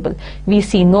stable. We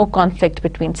see no conflict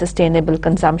between sustainable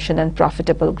consumption and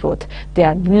profitable growth. They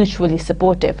are mutually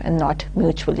supportive and not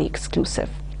mutually exclusive.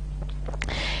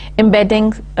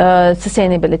 Embedding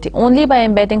sustainability. Only by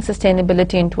embedding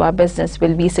sustainability into our business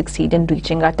will we succeed in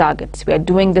reaching our targets. We are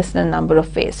doing this in a number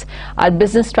of ways. Our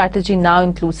business strategy now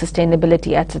includes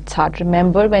sustainability at its heart.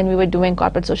 Remember when we were doing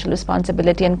corporate social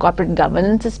responsibility and corporate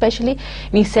governance especially,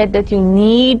 we said that you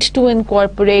need to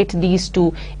incorporate these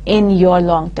two in your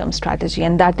long-term strategy,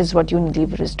 and that is what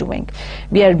Unilever is doing.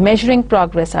 We are measuring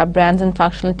progress. Our brands and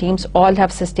functional teams all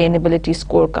have sustainability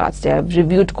scorecards. They are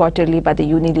reviewed quarterly by the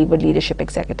Unilever Leadership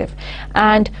Executive,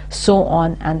 and so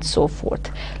on and so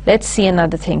forth. Let's see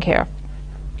another thing here.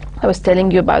 I was telling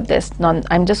you about this. Now,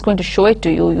 I'm just going to show it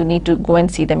to you. You need to go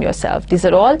and see them yourself. These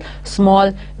are all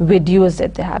small videos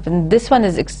that they have, and this one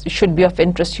should be of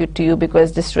interest to you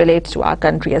because this relates to our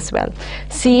country as well.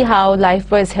 See how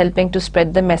Lifebuoy is helping to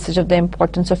spread the message of the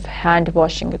importance of hand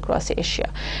washing across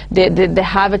Asia. They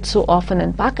have it so often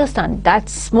in Pakistan. That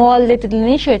small little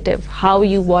initiative, how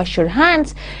you wash your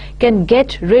hands, can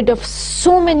get rid of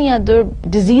so many other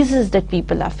diseases that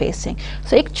people are facing.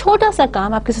 So एक छोटा सा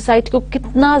काम आपकी society को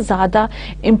कितना ज़्यादा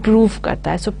improve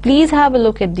करता है. So please have a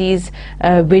look at these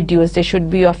videos. They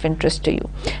should be of interest to you.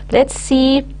 Let's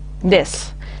see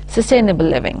this. Sustainable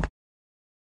living.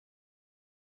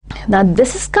 Now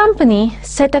this company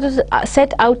set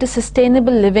out a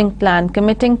sustainable living plan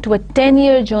committing to a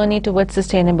 10-year journey towards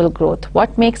sustainable growth.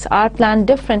 What makes our plan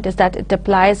different is that it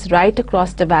applies right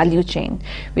across the value chain.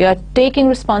 We are taking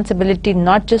responsibility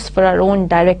not just for our own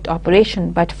direct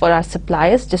operation but for our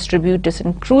suppliers, distributors,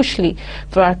 and crucially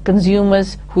for our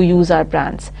consumers who use our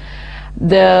brands.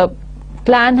 The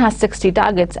plan has 60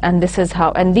 targets, and this is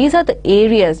how, and these are the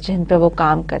areas जिन पे वो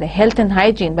काम करे. Health and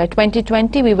hygiene. By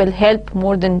 2020 we will help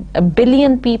more than 1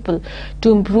 billion people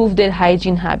to improve their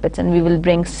hygiene habits, and we will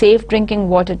bring safe drinking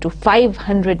water to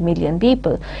 500 million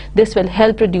people. This will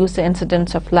help reduce the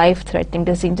incidence of life-threatening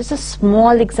disease. Just a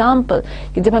small example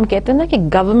कि जब हम कहते हैं ना कि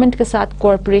government के साथ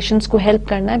corporations को help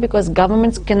करना है because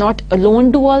governments cannot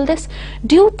alone do all this.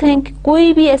 Do you think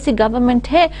कोई भी ऐसी government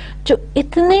है जो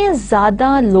इतने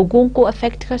ज़्यादा लोगों को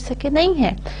affect कर सके? नहीं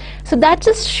है. So that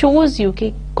just shows you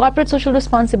कि corporate social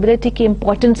responsibility की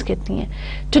importance कितनी है.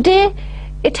 Today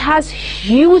it has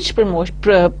huge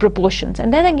proportions.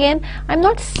 And then again, I'm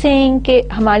not saying कि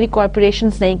हमारी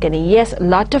corporations नहीं करें. Yes, a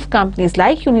lot of companies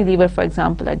like Unilever, for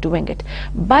example, are doing it.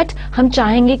 But हम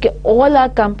चाहेंगे कि all our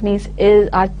companies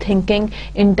are thinking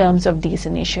in terms of these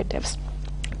initiatives.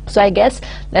 So I guess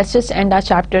let's just end our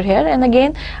chapter here, and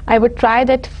again I would try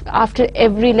that after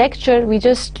every lecture we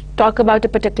just talk about a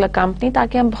particular company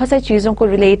ताकि हम बहुत सारी चीज़ों को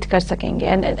relate कर सकेंगे,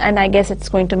 and I guess it's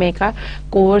going to make our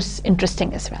course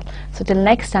interesting as well. So till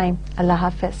next time, Allah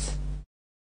Hafiz.